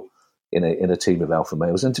male in a team of alpha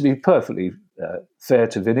males, and to be perfectly fair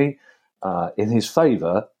to Vinny, in his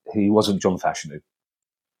favour, he wasn't John Fashanu.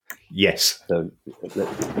 Yes. So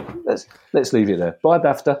let's leave it there. Bye,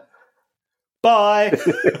 BAFTA. Bye.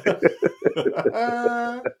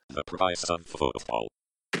 The price of football.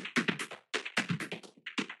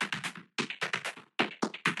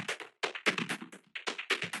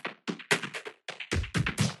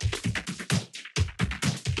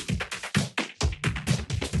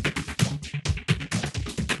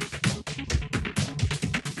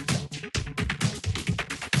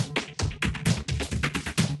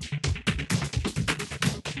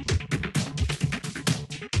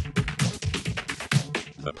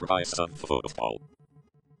 The price of football.